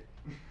right.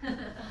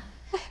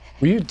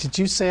 Did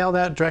you say all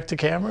that direct to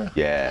camera?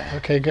 Yeah.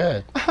 Okay,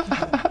 good.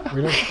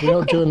 we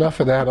don't do enough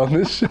of that on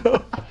this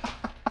show.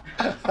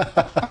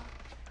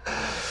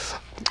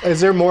 Is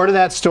there more to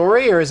that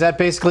story, or is that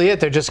basically it?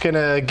 They're just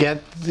gonna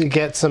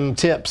get some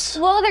tips.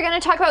 Well, they're going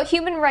to talk about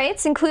human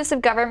rights,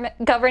 inclusive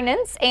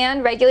governance,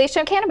 and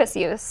regulation of cannabis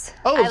use.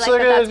 Oh, I like so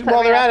that that's put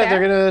while they're right at out it, they're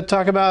there. gonna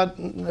talk about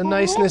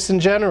niceness in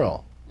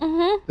general.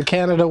 The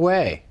Canada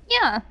way.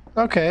 Yeah.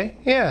 Okay,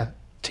 yeah.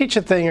 Teach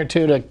a thing or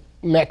two to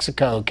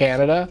Mexico,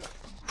 Canada.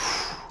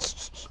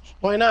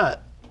 Why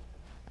not?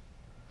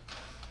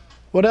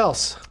 What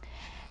else?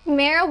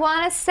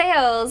 Marijuana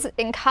sales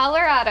in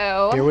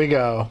Colorado Here we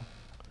go.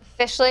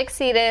 officially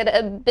exceeded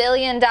 $1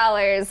 billion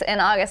in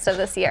August of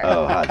this year.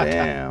 Oh, hot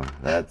damn.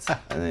 That's, I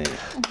think.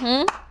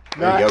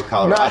 There you go,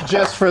 Colorado. Not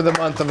just for the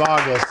month of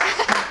August.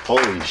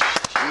 Holy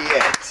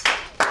shit.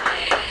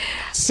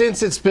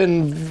 Since it's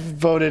been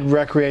voted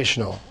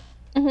recreational.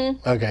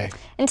 Okay.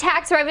 And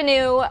tax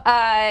revenue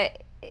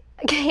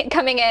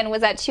coming in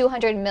was at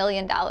 $200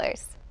 million.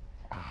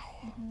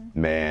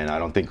 Man, I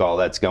don't think all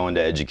that's going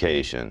to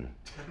education.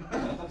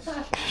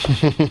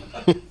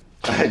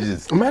 I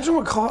just, Imagine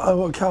what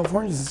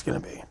California's is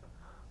going to be.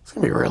 It's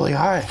going to be really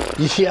high.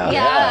 Yeah.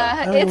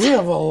 Yeah, I mean, we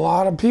have a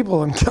lot of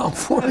people in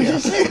California. yeah.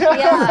 It's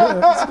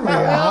We have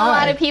a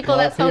lot of people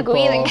that smoke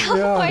weed in people.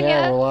 California.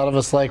 Yeah, a lot of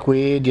us like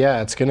weed.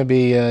 Yeah, it's going to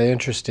be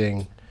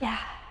interesting. Yeah.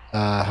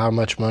 How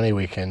much money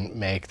we can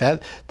make.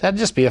 That'd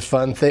just be a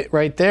fun thing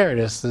right there.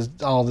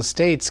 Just all the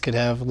states could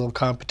have little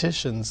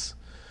competitions.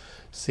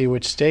 See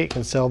which state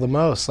can sell the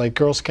most, like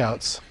Girl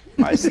Scouts.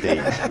 my state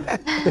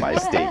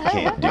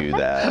can't do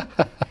that.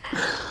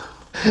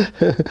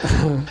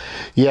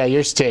 Yeah,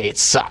 your state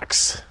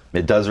sucks.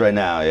 It does right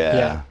now,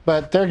 yeah.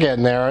 But they're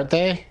getting there, aren't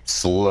they?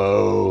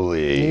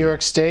 Slowly. New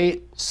York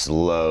State,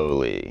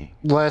 Slowly.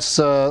 less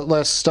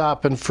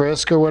stop and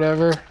frisk or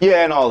whatever.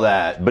 Yeah, and all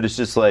that. But it's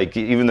just like,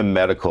 even the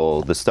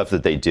medical, the stuff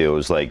that they do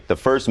is like, the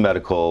first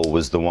medical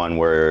was the one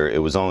where it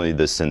was only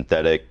the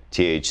synthetic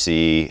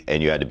THC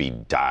and you had to be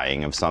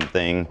dying of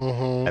something.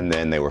 And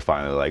then they were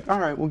finally like, all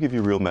right, we'll give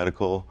you real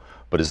medical.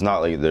 But it's not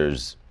like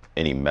there's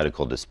any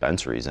medical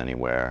dispensaries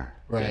anywhere,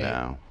 Right. you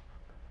know,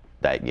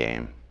 that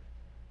game.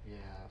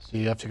 So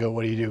you have to go,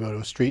 what do you do, go to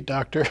a street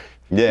doctor?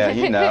 Yeah,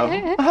 you know.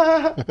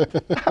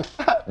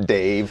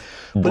 Dave.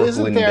 But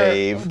isn't Brooklyn there,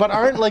 Dave. but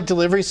aren't like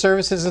delivery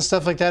services and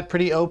stuff like that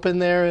pretty open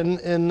there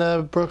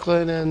in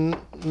Brooklyn and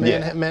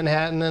Yeah.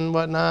 Manhattan and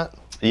whatnot?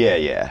 Yeah,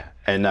 yeah.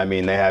 And I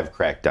mean, they have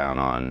cracked down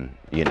on,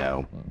 you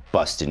know,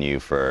 busting you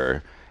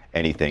for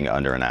anything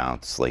under an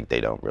ounce. Like,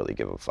 they don't really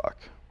give a fuck.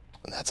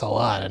 That's a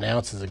lot. An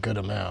ounce is a good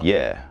amount.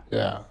 Yeah.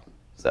 Yeah.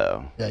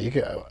 So, Yeah, you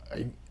could.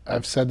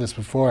 I've said this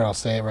before, and I'll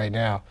say it right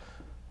now.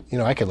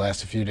 I could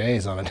last a few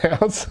days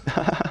unannounced.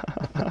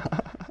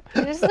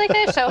 I just like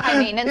to show high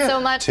maintenance so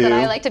much that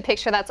I like to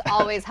picture that's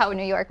always how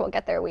New York will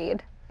get their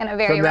weed in a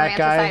very From that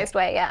guy? romanticized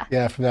way. Yeah.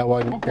 Yeah, from that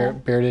one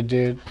bearded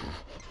dude.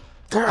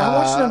 I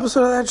watched an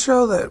episode of that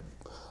show that,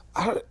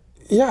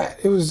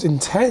 it was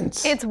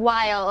intense. It's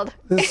wild.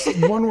 This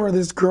one where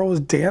this girl was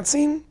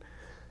dancing.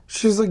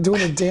 She was like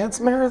doing a dance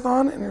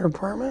marathon in her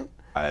apartment.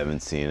 I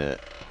haven't seen it.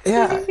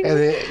 Yeah. And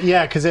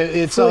because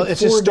it's For like it's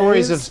just 4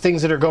 stories days? of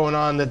things that are going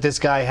on that this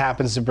guy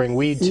happens to bring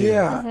weed to.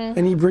 Yeah.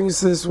 And he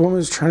brings this woman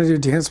who's trying to do a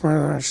dance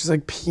marathon. She's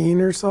like peeing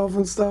herself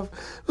and stuff.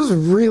 It was a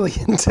really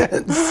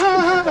intense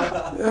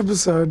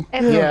episode.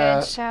 It's a Yeah.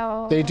 good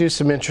show. They do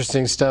some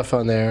interesting stuff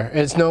on there.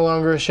 It's no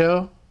longer a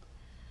show.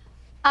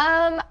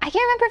 I can't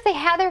remember if they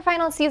had their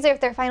final season,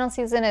 if their final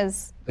season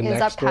is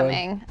next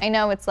upcoming. I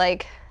know it's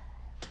like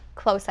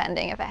close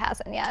ending if it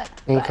hasn't yet.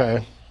 But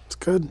Okay, It's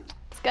good.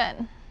 It's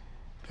good.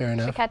 fair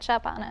enough. Catch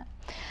up on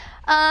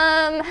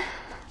it.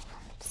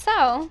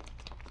 So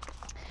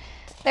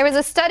there was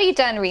a study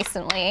done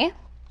recently,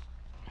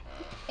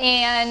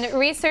 and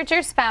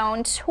researchers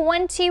found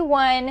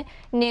 21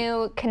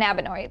 new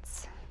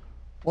cannabinoids.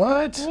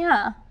 What?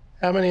 Yeah.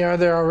 How many are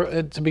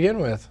there to begin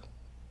with?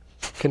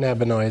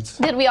 Cannabinoids.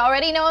 Did we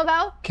already know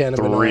about?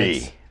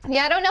 Cannabinoids. 3.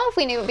 Yeah, I don't know if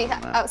we knew it would be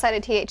outside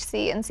of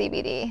THC and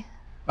CBD.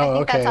 Oh, I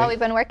think okay. that's all we've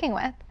been working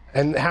with.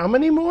 And how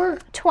many more?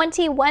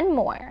 21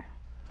 more.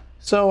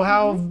 So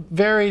how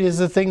varied is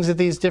the things that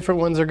these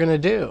different ones are going to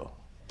do?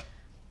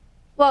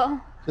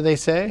 Well, Do they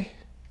say?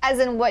 as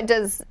in what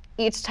does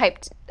each type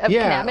of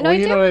Yeah, cannabinoid well,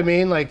 you do? know what I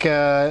mean? Like,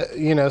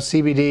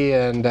 CBD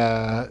and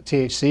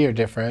THC are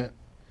different.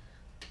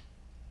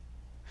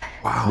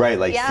 Right,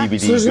 like Yeah. CBD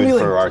So there's gonna good be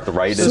for like-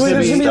 arthritis So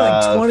there's and gonna be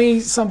like stuff.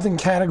 20-something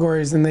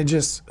categories, and they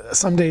just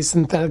someday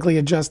synthetically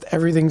adjust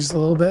everything just a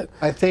little bit.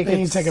 I think Then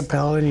you it's- take a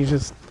pill and you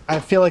just. I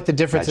feel like the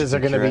differences are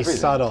Magic going to be picture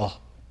everything. subtle.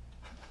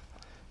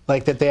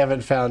 Like that they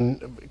haven't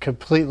found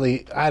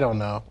completely. I don't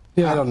know.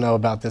 Yeah. I don't know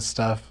about this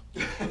stuff.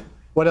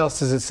 What else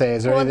does it say?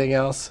 Is there anything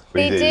else? What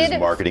do you They think, is did- a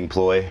marketing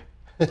ploy?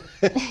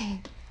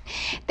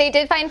 They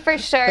did find for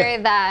sure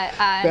that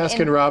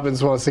Baskin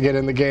Robbins wants to get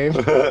in the game,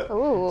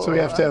 so we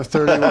have to have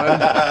 31.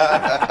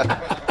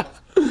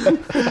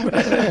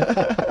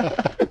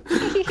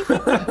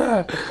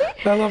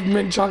 I love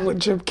mint chocolate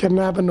chip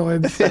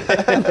cannabinoids.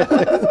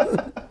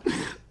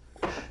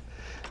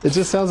 It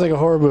just sounds like a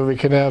horror movie.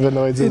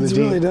 Cannabinoids in the It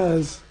G. really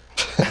does.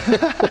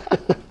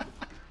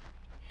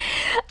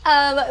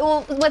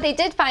 well, what they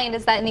did find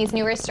is that in these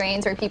newer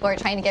strains where people are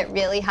trying to get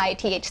really high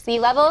THC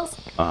levels,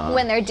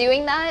 when they're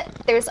doing that,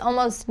 there's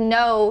almost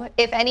no,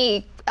 if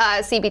any,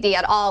 CBD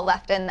at all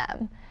left in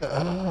them.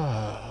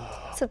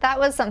 So that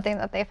was something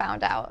that they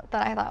found out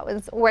that I thought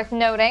was worth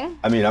noting.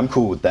 I mean, I'm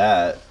cool with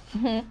that.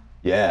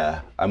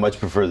 Yeah, I much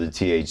prefer the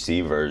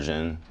THC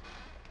version.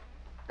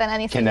 Than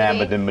any CBD.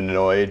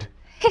 Cannabinoid.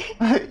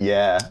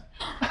 Yeah,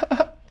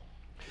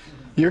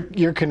 You're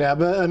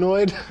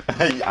cannabinoid.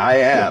 I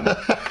am.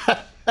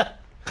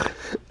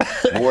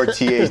 More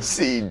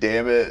THC,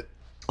 damn it.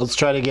 Let's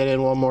try to get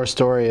in one more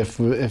story if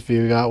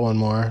you got one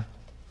more.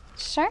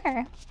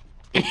 Sure.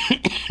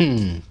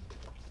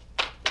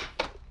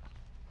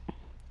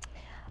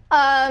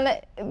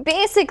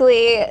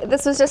 Basically,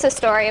 this was just a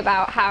story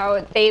about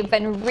how they've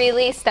been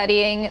really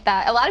studying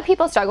that a lot of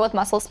people struggle with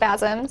muscle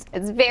spasms.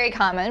 It's very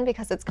common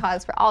because it's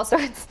caused for all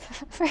sorts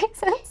of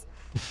reasons.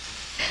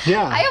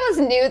 Yeah. I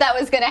almost knew that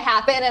was going to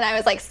happen, and I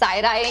was like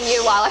side-eyeing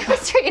you while I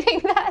was reading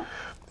that.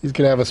 He's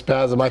gonna have a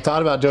spasm. I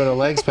thought about doing a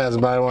leg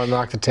spasm, but I didn't want to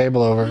knock the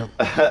table over.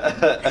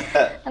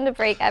 And to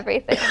break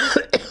everything.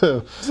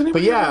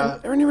 But yeah,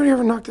 Anybody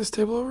ever knocked this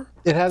table over?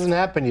 it hasn't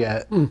happened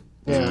yet.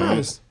 Yeah.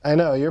 Surprised. I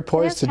know you're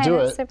poised to It's do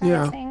kind it. of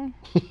surprising.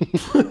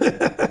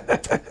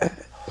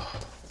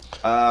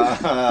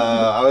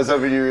 I was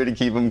hoping you were gonna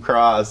keep them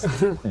crossed,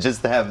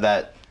 just to have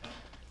that.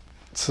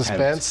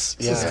 Suspense.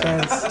 Yeah.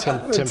 Suspense.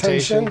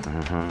 Temptation.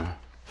 Attention.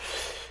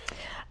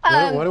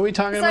 What are we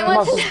talking So I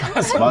about?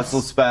 want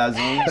Muscle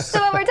spasms. So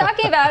what we're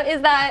talking about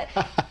is that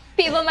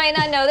people might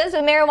not know this,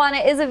 but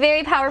marijuana is a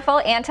very powerful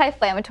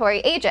anti-inflammatory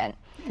agent.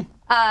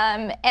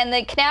 And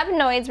the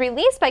cannabinoids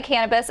released by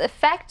cannabis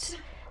affect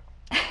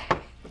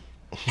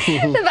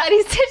the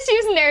body's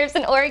tissues, nerves,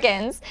 and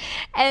organs,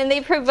 and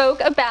they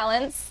provoke a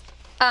balance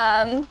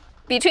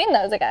between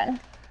those again.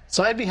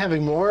 So I'd be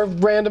having more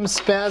random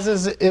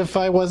spazzes if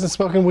I wasn't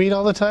smoking weed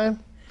all the time,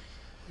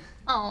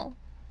 Oh.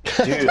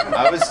 Dude,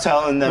 I was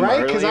telling them right?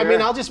 earlier. Because I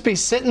mean, I'll just be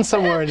sitting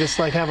somewhere and just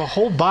like have a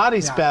whole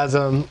body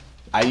spasm.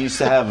 I used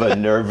to have a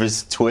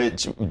nervous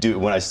twitch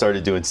when I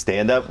started doing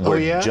stand-up, where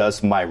yeah?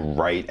 just my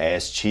right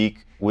ass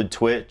cheek would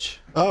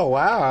twitch. Oh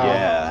wow.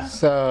 Yeah.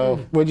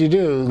 So what'd you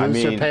do?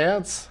 Lose your mean-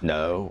 pants?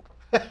 No.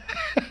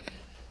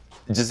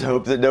 Just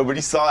hope that nobody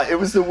saw it. It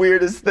was the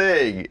weirdest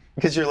thing.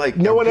 Because you're like,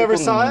 No are one ever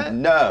people- saw it?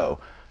 No.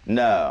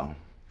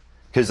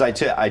 Because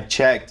I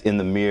checked in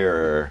the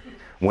mirror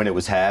when it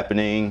was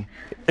happening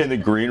in the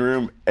green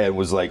room and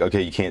was like,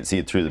 okay, you can't see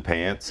it through the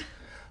pants.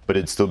 But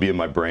it'd still be in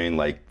my brain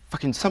like,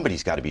 fucking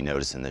somebody's got to be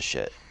noticing this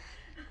shit.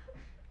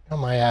 Oh,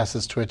 my ass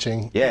is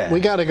twitching. Yeah. We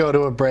got to go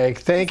to a break.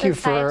 Thank you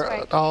It's like for science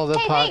break. all the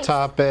Hey, pot thanks.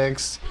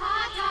 topics.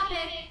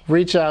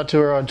 Reach out to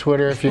her on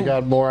Twitter if you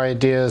got more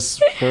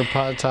ideas for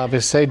pot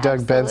topics. Say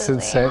Doug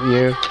Benson sent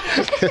you.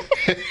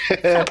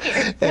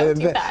 Don't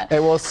do that.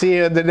 And we'll see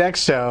you in the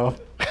next show.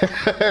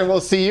 And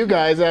we'll see you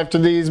guys after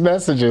these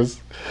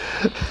messages.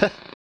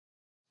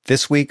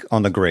 This week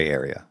on The Gray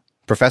Area,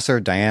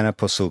 Professor Diana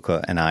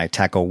Pasulka and I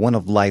tackle one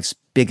of life's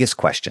biggest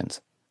questions.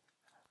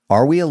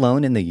 Are we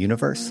alone in the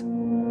universe?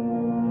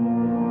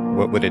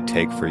 What would it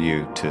take for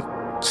you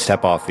to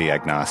step off the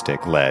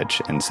agnostic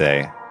ledge and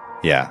say,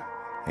 yeah,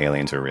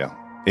 aliens are real?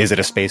 Is it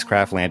a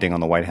spacecraft landing on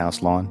the White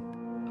House lawn?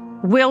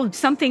 Well,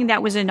 something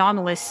that was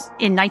anomalous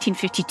in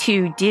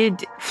 1952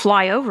 did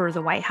fly over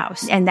the White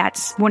House, and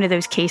that's one of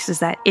those cases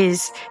that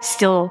is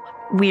still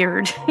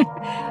weird.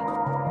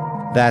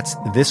 That's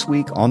This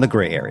Week on The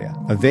Gray Area,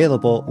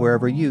 available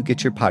wherever you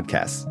get your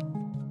podcasts.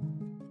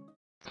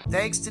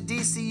 Thanks to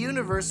DC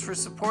Universe for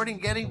supporting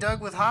Getting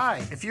Doug with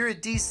High. If you're a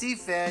DC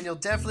fan, you'll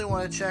definitely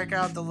want to check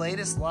out the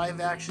latest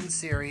live-action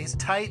series,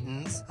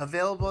 Titans,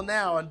 available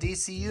now on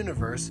DC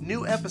Universe.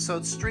 New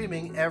episodes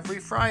streaming every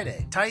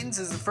Friday. Titans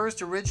is the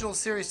first original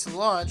series to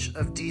launch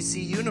of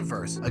DC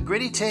Universe. A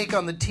gritty take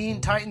on the Teen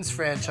Titans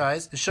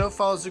franchise, the show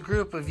follows a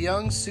group of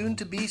young,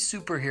 soon-to-be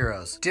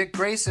superheroes. Dick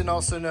Grayson,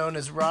 also known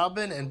as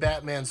Robin and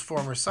Batman's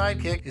former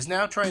sidekick, is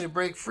now trying to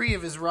break free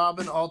of his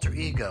Robin alter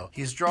ego.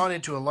 He is drawn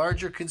into a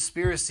larger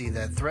conspiracy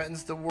that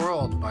threatens the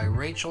world by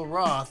Rachel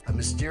Roth, a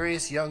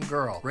mysterious young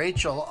girl.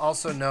 Rachel,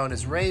 also known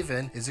as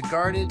Raven, is a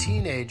guarded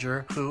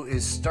teenager who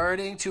is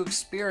starting to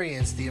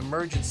experience the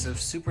emergence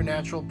of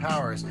supernatural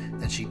powers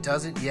that she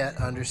doesn't yet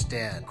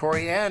understand.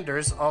 Corey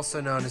Anders,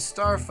 also known as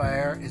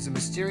Starfire, is a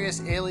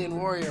mysterious alien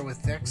warrior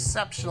with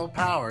exceptional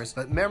powers,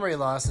 but memory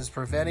loss is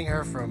preventing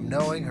her from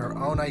knowing her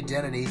own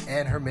identity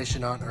and her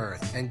mission on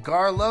Earth. And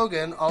Gar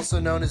Logan, also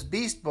known as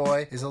Beast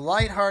Boy, is a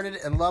lighthearted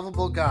and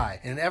lovable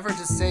guy. In an effort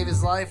to save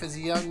his life as a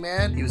young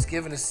man, he was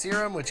given a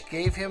serum which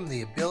gave him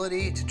the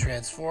ability to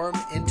transform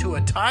into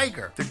a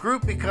tiger. The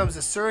group becomes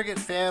a surrogate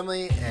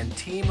family and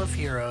team of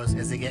heroes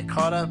as they get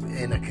caught up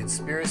in a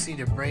conspiracy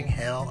to bring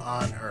hell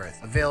on Earth.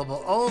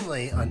 Available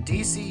only on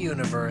DC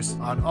Universe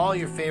on all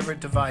your favorite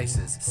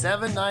devices.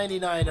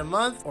 $7.99 a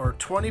month or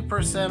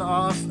 20%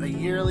 off a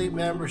yearly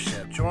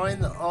membership. Join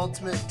the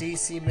ultimate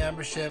DC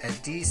membership at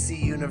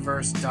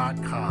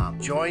DCUniverse.com.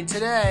 Join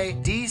today,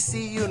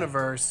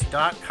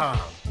 DCUniverse.com.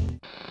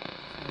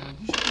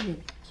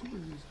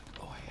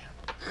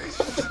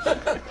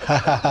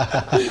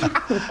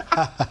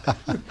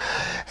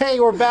 Hey,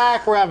 we're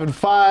back. We're having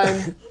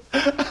fun.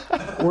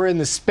 We're in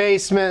the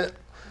Spacement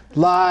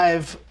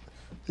live.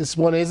 This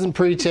one isn't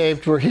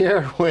pre-taped. We're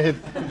here with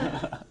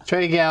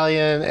Trey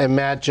Gallion and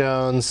Matt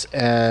Jones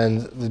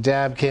and the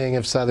Dab King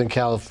of Southern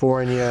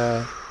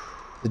California,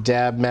 the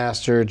Dab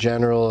Master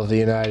General of the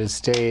United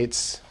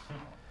States,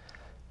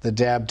 the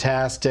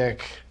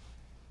Dabtastic,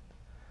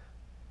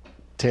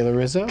 Taylor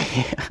Rizzo?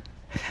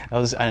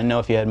 I didn't know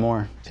if you had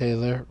more.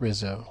 Taylor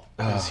Rizzo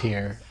is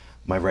here.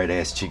 My right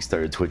ass cheek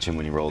started twitching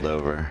when he rolled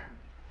over.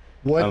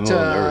 What, I'm a little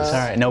nervous. All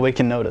right, nobody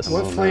can notice.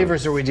 What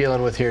flavors are we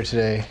dealing with here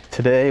today?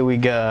 Today we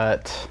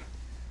got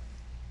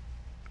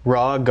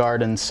raw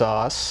garden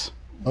sauce.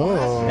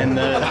 Oh. And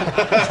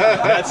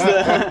that's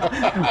the.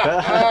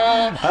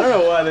 I don't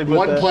know why they put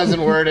One that.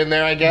 pleasant word in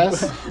there, I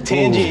guess.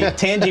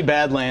 Tangy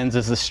Badlands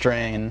is the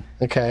strain,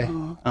 Okay.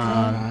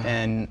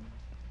 and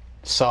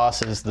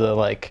sauce is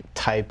the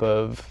type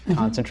of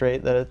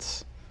concentrate that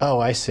it's. Oh,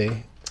 I see.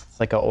 It's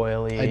like a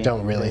oily. I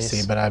don't really base.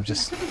 see, but I'm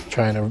just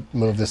trying to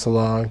move this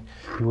along.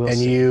 You will And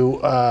see. you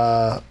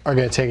are going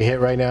to take a hit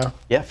right now?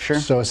 Yeah, sure.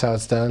 Show us how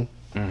it's done.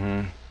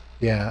 Mm-hmm.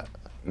 Yeah.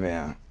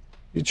 Yeah.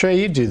 Trey,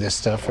 you do this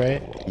stuff,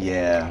 right?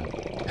 Yeah.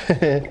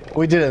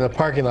 We did it in the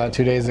parking lot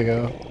 2 days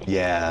ago.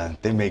 Yeah.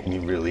 They make me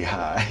really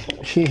high.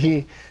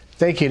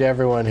 Thank you to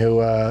everyone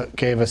who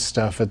gave us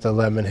stuff at the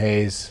Lemon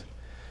Haze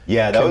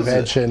Yeah, that was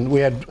convention. We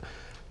had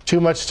too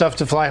much stuff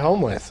to fly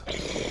home with.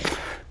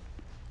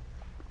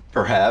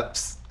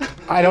 perhaps.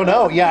 I don't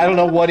know. Yeah, I don't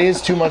know what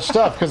is too much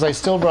stuff because I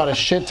still brought a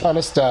shit ton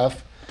of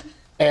stuff.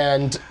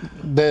 And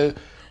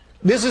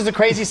this is the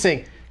craziest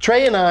thing.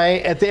 Trey and I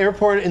at the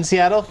airport in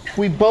Seattle,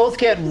 we both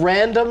get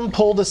random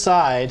pulled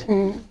aside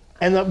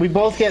and we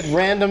both get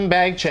random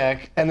bag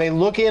check and they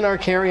look in our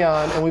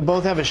carry-on and we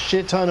both have a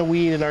shit ton of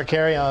weed in our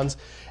carry-ons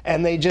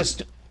and they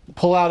just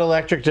pull out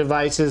electric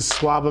devices,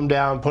 swab them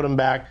down, put them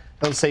back,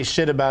 don't say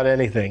shit about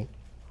anything.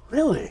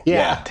 Really?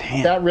 Yeah,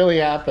 damn. that really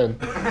happened.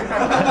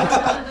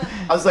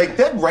 I was like,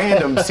 that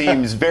random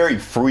seems very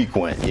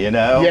frequent, you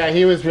know? Yeah,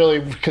 he was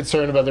really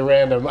concerned about the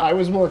random. I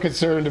was more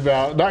concerned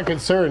about, not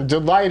concerned,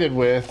 delighted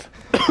with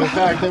the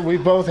fact that we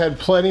both had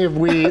plenty of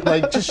weed,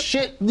 like just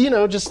shit,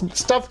 just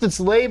stuff that's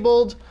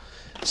labeled,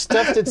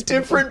 stuff that's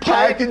Different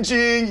pipe,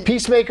 packaging.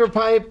 Peacemaker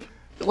pipe,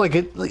 like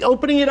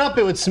opening it up,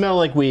 it would smell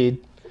like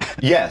weed.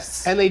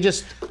 Yes. And they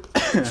just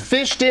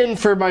fished in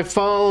for my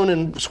phone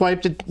and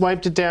wiped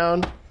it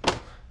down.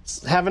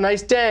 Have a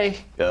nice day.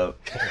 Yep.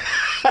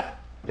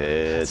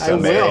 It's I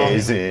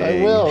amazing.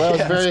 I will. That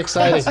was very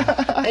exciting.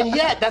 And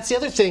yet, that's the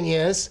other thing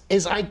is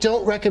I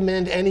don't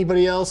recommend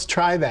anybody else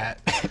try that.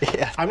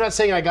 Yeah. I'm not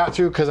saying I got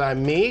through because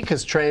I'm me,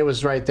 because Trey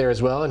was right there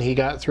as well, and he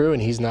got through,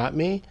 and he's not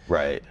me.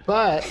 Right.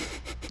 But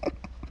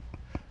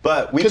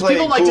we because play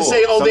people like to cool.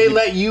 say, "Oh, Some they people-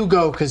 let you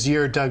go because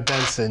you're Doug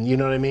Benson." You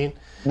know what I mean?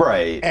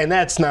 Right. And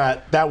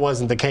that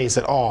wasn't the case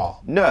at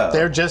all. No.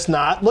 They're just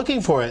not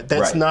looking for it.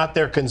 That's Right. not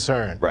their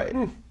concern. Right.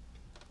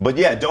 But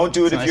yeah, don't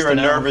do it if nice you're to a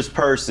know. nervous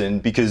person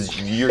because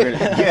you're gonna.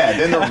 Yeah,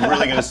 then they're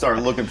really gonna start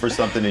looking for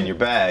something in your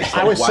bag.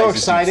 I was why so is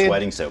this dude excited.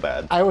 sweating so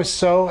bad. I was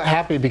so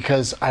happy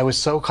because I was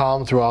so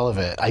calm through all of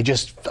it. I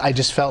just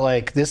felt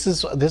like this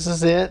is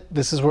it.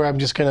 This is where I'm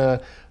just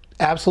gonna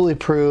absolutely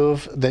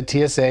prove that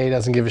TSA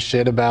doesn't give a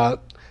shit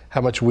about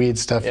how much weed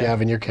stuff you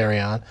have in your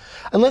carry-on,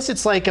 unless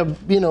it's like a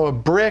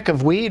brick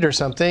of weed or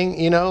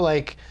something.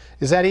 Like,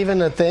 is that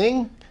even a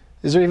thing?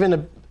 Is there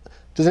even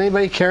does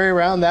anybody carry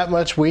around that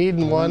much weed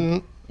in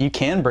one? You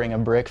can bring a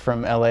brick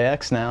from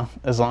LAX now,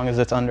 as long as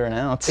it's under an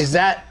ounce. Is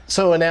that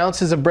so? An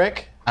ounce is a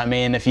brick? I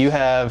mean, if you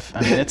have,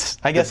 it's,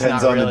 I guess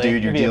Depends not on really. the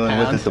dude you're Maybe a dealing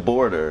with pound. at the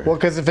border. Well,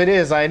 because if it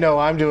is, I know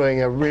I'm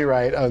doing a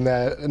rewrite on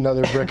that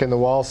Another Brick in the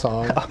Wall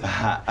song.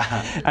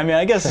 I mean,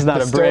 I guess it's not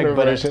The a brick, stoner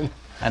but version.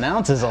 an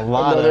ounce is a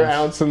lot Another of.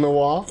 ounce in the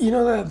wall. You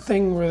know that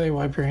thing where they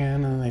wipe your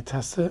hand and they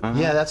test it?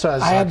 Yeah, that's what I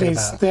was talking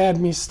about. They had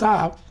me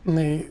stop and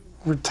they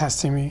were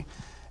testing me,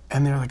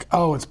 and they're like,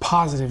 "Oh, it's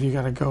positive. You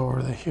got to go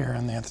over here,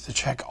 and they have to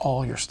check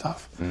all your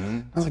stuff."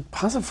 I was like,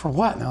 "Positive for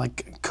what?" And they're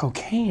like,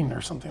 "Cocaine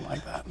or something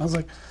like that." And I was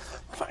like,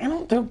 "I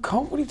don't do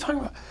coke. What are you talking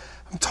about?"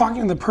 I'm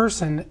talking to the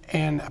person,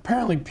 and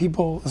apparently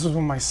people. This was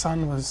when my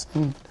son was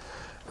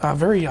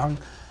very young.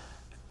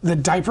 The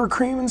diaper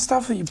cream and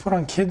stuff that you put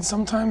on kids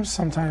sometimes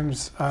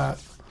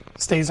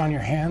stays on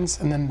your hands,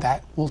 and then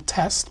that will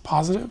test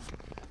positive.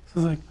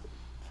 So I was like,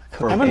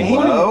 I've been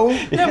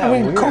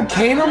Hello?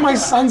 cocaine on my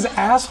son's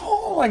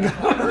asshole? Like,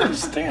 I don't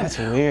understand. That's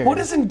weird. What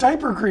is in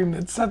diaper cream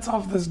that sets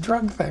off this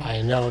drug thing?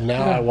 I know.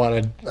 Now I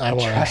want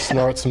to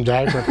snort some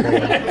diaper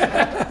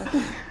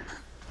cream.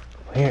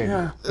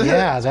 Weird.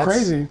 Yeah, that's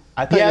Crazy.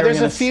 I thought you were there's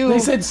gonna a few. They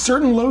said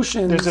certain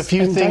lotions. There's a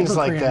few and things diaper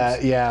like creams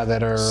that. Yeah,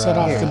 that are set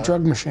off the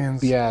drug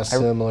machines. Yeah,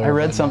 similar. I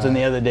read but something not-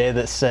 the other day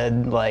that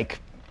said like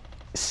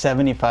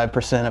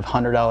 75% of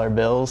 $100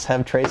 bills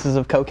have traces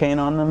of cocaine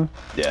on them.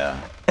 Yeah.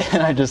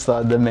 And I just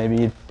thought that maybe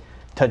you'd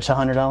touch a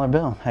 $100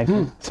 bill, had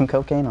some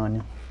cocaine on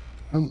you.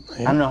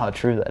 I don't know how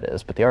true that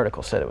is, but the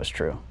article said it was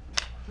true.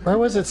 Where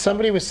was it?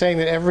 Somebody was saying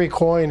that every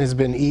coin has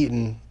been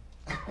eaten.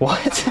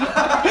 What?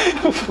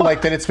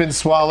 Like that it's been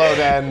swallowed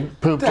and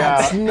pooped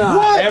That's out.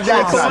 not.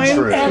 That's not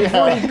true.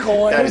 Every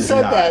coin. That Who is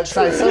said not that?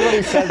 true.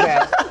 Somebody said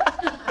that.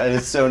 That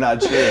is so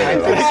not true. I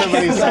think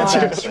somebody said Not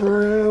that.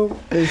 true.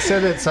 They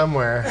said it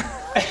somewhere.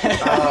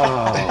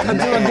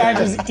 Until a guy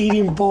just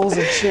eating bowls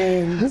of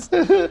chains.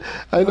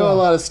 I know a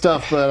lot of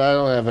stuff, but I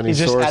don't have any He's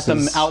just sources. at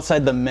the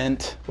outside the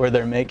mint where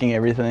they're making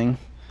everything.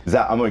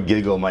 I'm gonna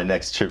giggle my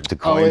next trip to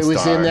Oh, Coinstar. it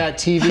was in that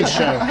TV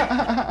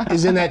show. It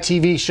was in that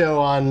TV show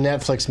on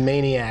Netflix,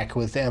 Maniac,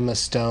 with Emma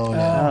Stone.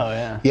 Oh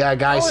yeah. Yeah, a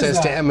guy is says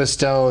to that? Emma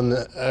Stone,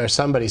 or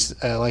somebody,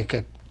 like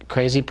a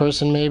crazy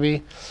person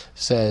maybe,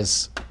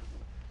 says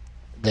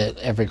that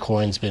every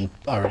coin's been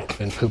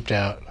pooped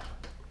out.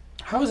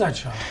 How is that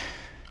show?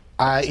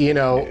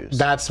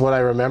 That's what I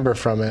remember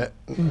from it.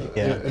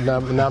 Yeah.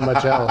 Not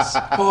much else.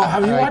 Oh,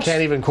 have you I watched?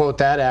 can't even quote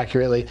that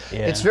accurately.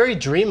 Yeah. It's very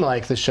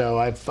dreamlike, the show.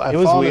 I've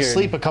was fallen weird.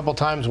 asleep a couple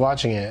times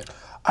watching it.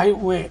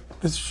 Wait.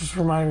 This just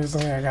reminded me of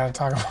something I gotta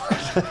talk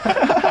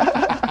about.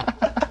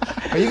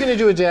 Are you going to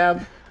do a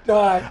dab?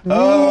 Man,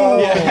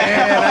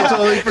 I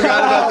totally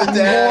forgot about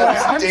the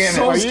dabs. I'm Damn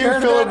so it. Are you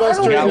scared.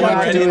 filibustering I it?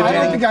 don't Do it, I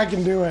don't Dan. think I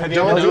can do it.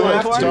 Don't do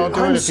it. Don't do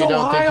I'm it if so you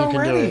don't high think you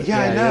can do already. it. Yeah,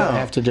 I You know.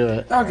 have to do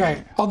it.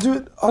 Okay, I'll do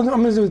it. I'm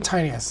gonna do the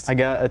tiniest. I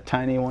got a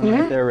tiny one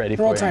right there ready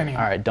for Real you. tiny.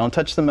 All right, don't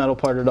touch the metal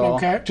part at all.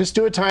 Okay. Just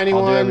do a tiny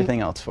I'll one. do everything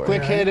else for you.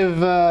 Quick hit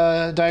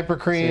of diaper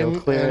cream. you'll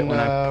clear it and, when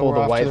I pull we're the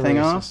off to white thing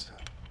off? races.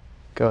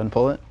 Go ahead and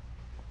pull it.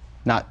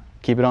 Not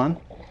keep it on.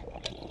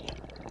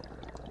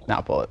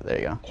 Not pull it. There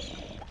you go.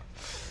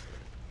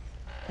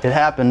 It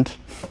happened.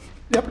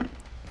 Yep.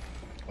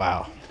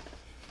 Wow.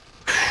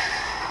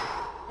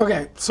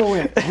 Okay, so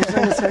wait, what was I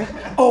gonna say?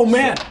 Oh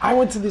man, I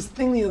went to this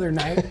thing the other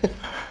night.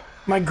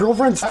 My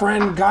girlfriend's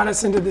friend got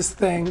us into this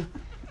thing,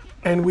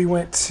 and we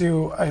went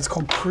to, it's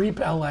called Creep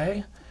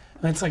LA,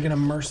 and it's like an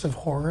immersive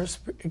horror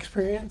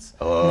experience.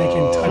 And they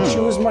can touch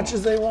you as much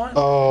as they want.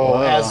 Oh,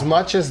 as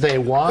much as they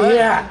want?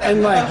 Yeah,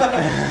 and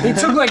like, they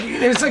took like,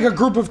 it's like a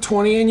group of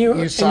 20 in you.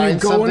 You and sign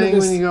go something into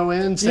this, when you go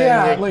in saying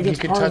Yeah, that like you it's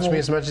can part touch of me a-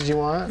 as much as you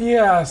want?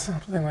 Yeah,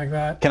 something like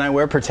that. Can I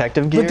wear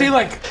protective gear?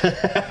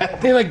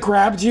 But they like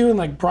grabbed you and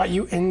like brought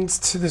you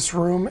into this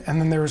room, and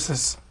then there was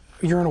this,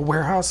 you're in a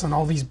warehouse and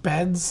all these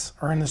beds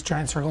are in this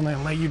giant circle, and they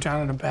lay you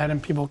down in a bed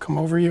and people come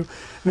over you, and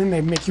then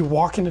they make you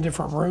walk into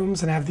different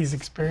rooms and have these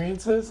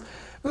experiences.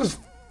 It was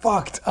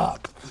fucked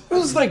up. It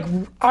was like,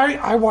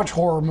 I watch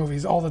horror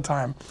movies all the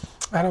time.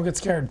 I don't get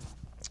scared.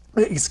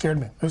 It scared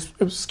me. It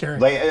was scary.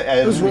 Like,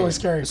 it was really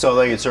scary. So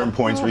like at certain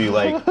points where you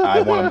like,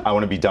 I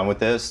want to be done with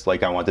this.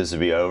 Like I want this to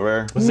be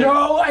over.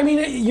 No, I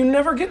mean you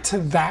never get to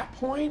that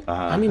point.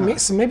 I mean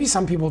maybe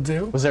some people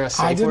do. Was there a I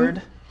safe didn't.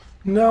 word?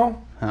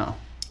 No. Oh.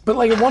 But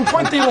like at one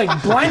point they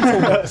like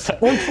blindfolded me.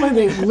 At one point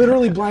they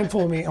literally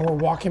blindfolded me and were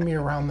walking me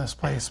around this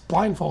place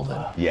blindfolded.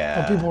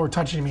 Yeah. But people were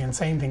touching me and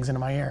saying things into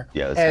my ear.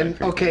 Yeah. That's And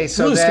kinda creepy. okay,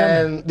 so Really scared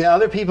then the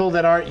other people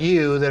that aren't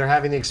you that are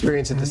having the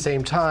experience at the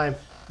same time,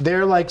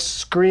 they're like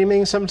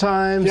screaming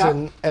sometimes,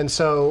 Yeah. and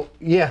so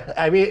yeah,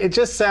 I mean it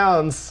just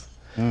sounds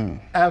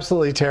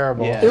absolutely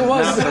terrible. Yeah. It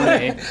was. Not for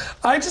me.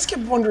 I just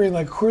kept wondering,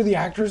 like, who are the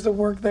actors that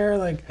work there?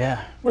 Like,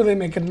 Yeah. what do they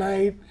make at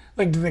night?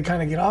 Like, do they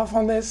kind of get off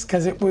on this?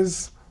 Because it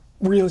was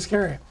really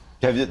scary.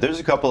 There's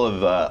a couple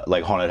of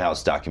like haunted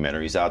house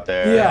documentaries out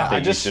there Yeah.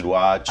 that you should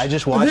watch. I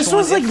just watched This one.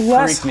 was like It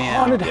less freaked me out.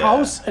 haunted Yeah.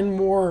 house and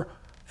more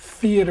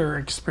theater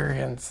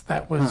experience.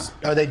 That was.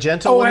 Are they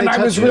gentle Oh, when and they I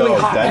touch was you? really No,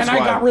 high, that's and I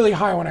why- got really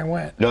high when I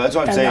went. No, that's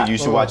what I'm And saying. that- You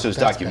should watch those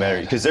that's documentaries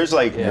bad. because there's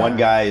like one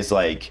guy is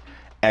like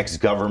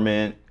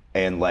ex-government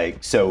and like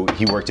so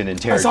he worked in I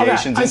interrogations saw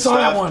that. and I saw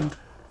stuff. that one.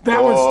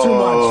 That one's too much.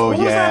 Oh, What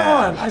was that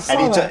on? I saw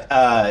and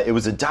that. it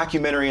was a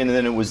documentary, and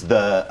then it was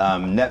the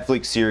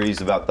Netflix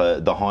series about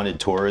the haunted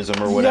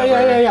tourism or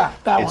whatever. yeah.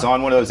 That it's one.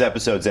 on one of those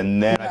episodes,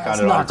 and then I That's found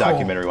it on a not cool.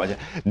 documentary.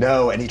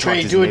 No, and he Trey,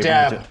 talked his do a neighbor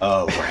dab. into-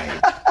 Oh,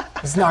 right.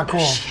 It's not cool.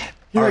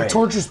 He like Alright.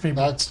 tortures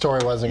people. That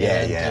story wasn't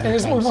Yeah, good. yeah. And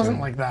it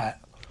wasn't like that.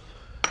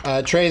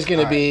 Trey's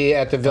going to be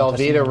at the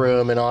Velveeta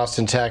Room in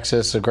Austin,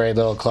 Texas, a great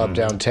little club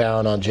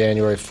downtown on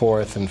January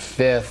 4th and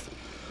 5th.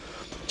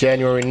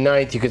 January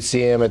 9th, you could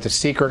see him at the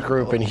Secret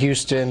Group in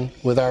Houston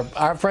with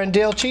our friend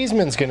Dale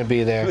Cheeseman's going to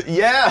be there.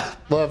 Yeah,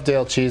 Love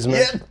Dale Cheeseman.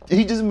 yeah.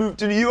 He just moved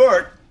to New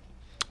York.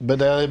 But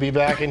they'll be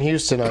back in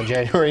Houston on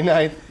January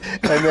 9th.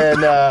 And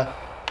then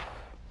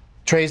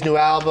Trey's new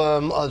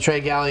album,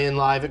 Trey Gallion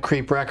Live at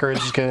Creep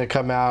Records, is going to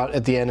come out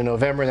at the end of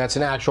November. That's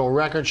an actual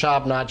record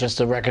shop, not just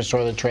a record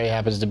store that Trey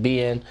happens to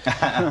be in.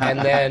 And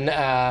then,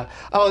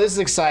 this is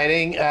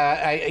exciting.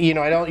 I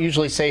don't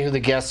usually say who the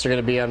guests are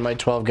going to be on my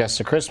 12 Guests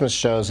of Christmas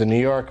shows in New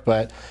York,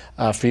 but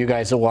for you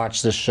guys that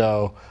watch this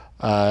show,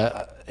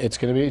 it's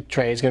going to be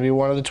Trey's going to be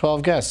one of the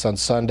 12 guests on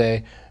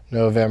Sunday,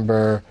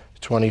 November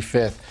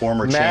 25th.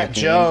 Former Matt champion.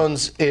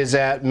 Jones is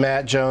at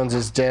Matt Jones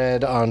is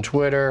Dead on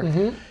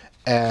Twitter,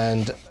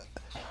 and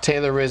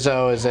Taylor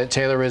Rizzo is at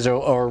Taylor Rizzo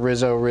or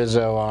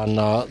Rizzo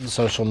on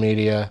social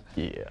media.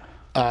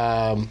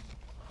 Yeah.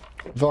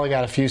 We've only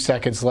got a few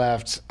seconds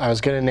left. I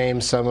was going to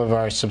name some of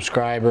our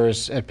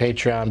subscribers at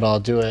Patreon, but I'll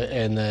do it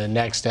in the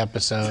next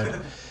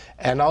episode.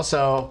 And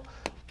also,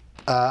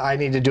 I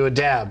need to do a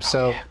dab,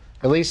 so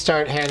at least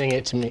start handing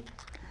it to me.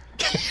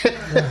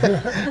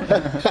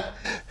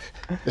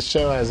 The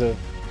show has a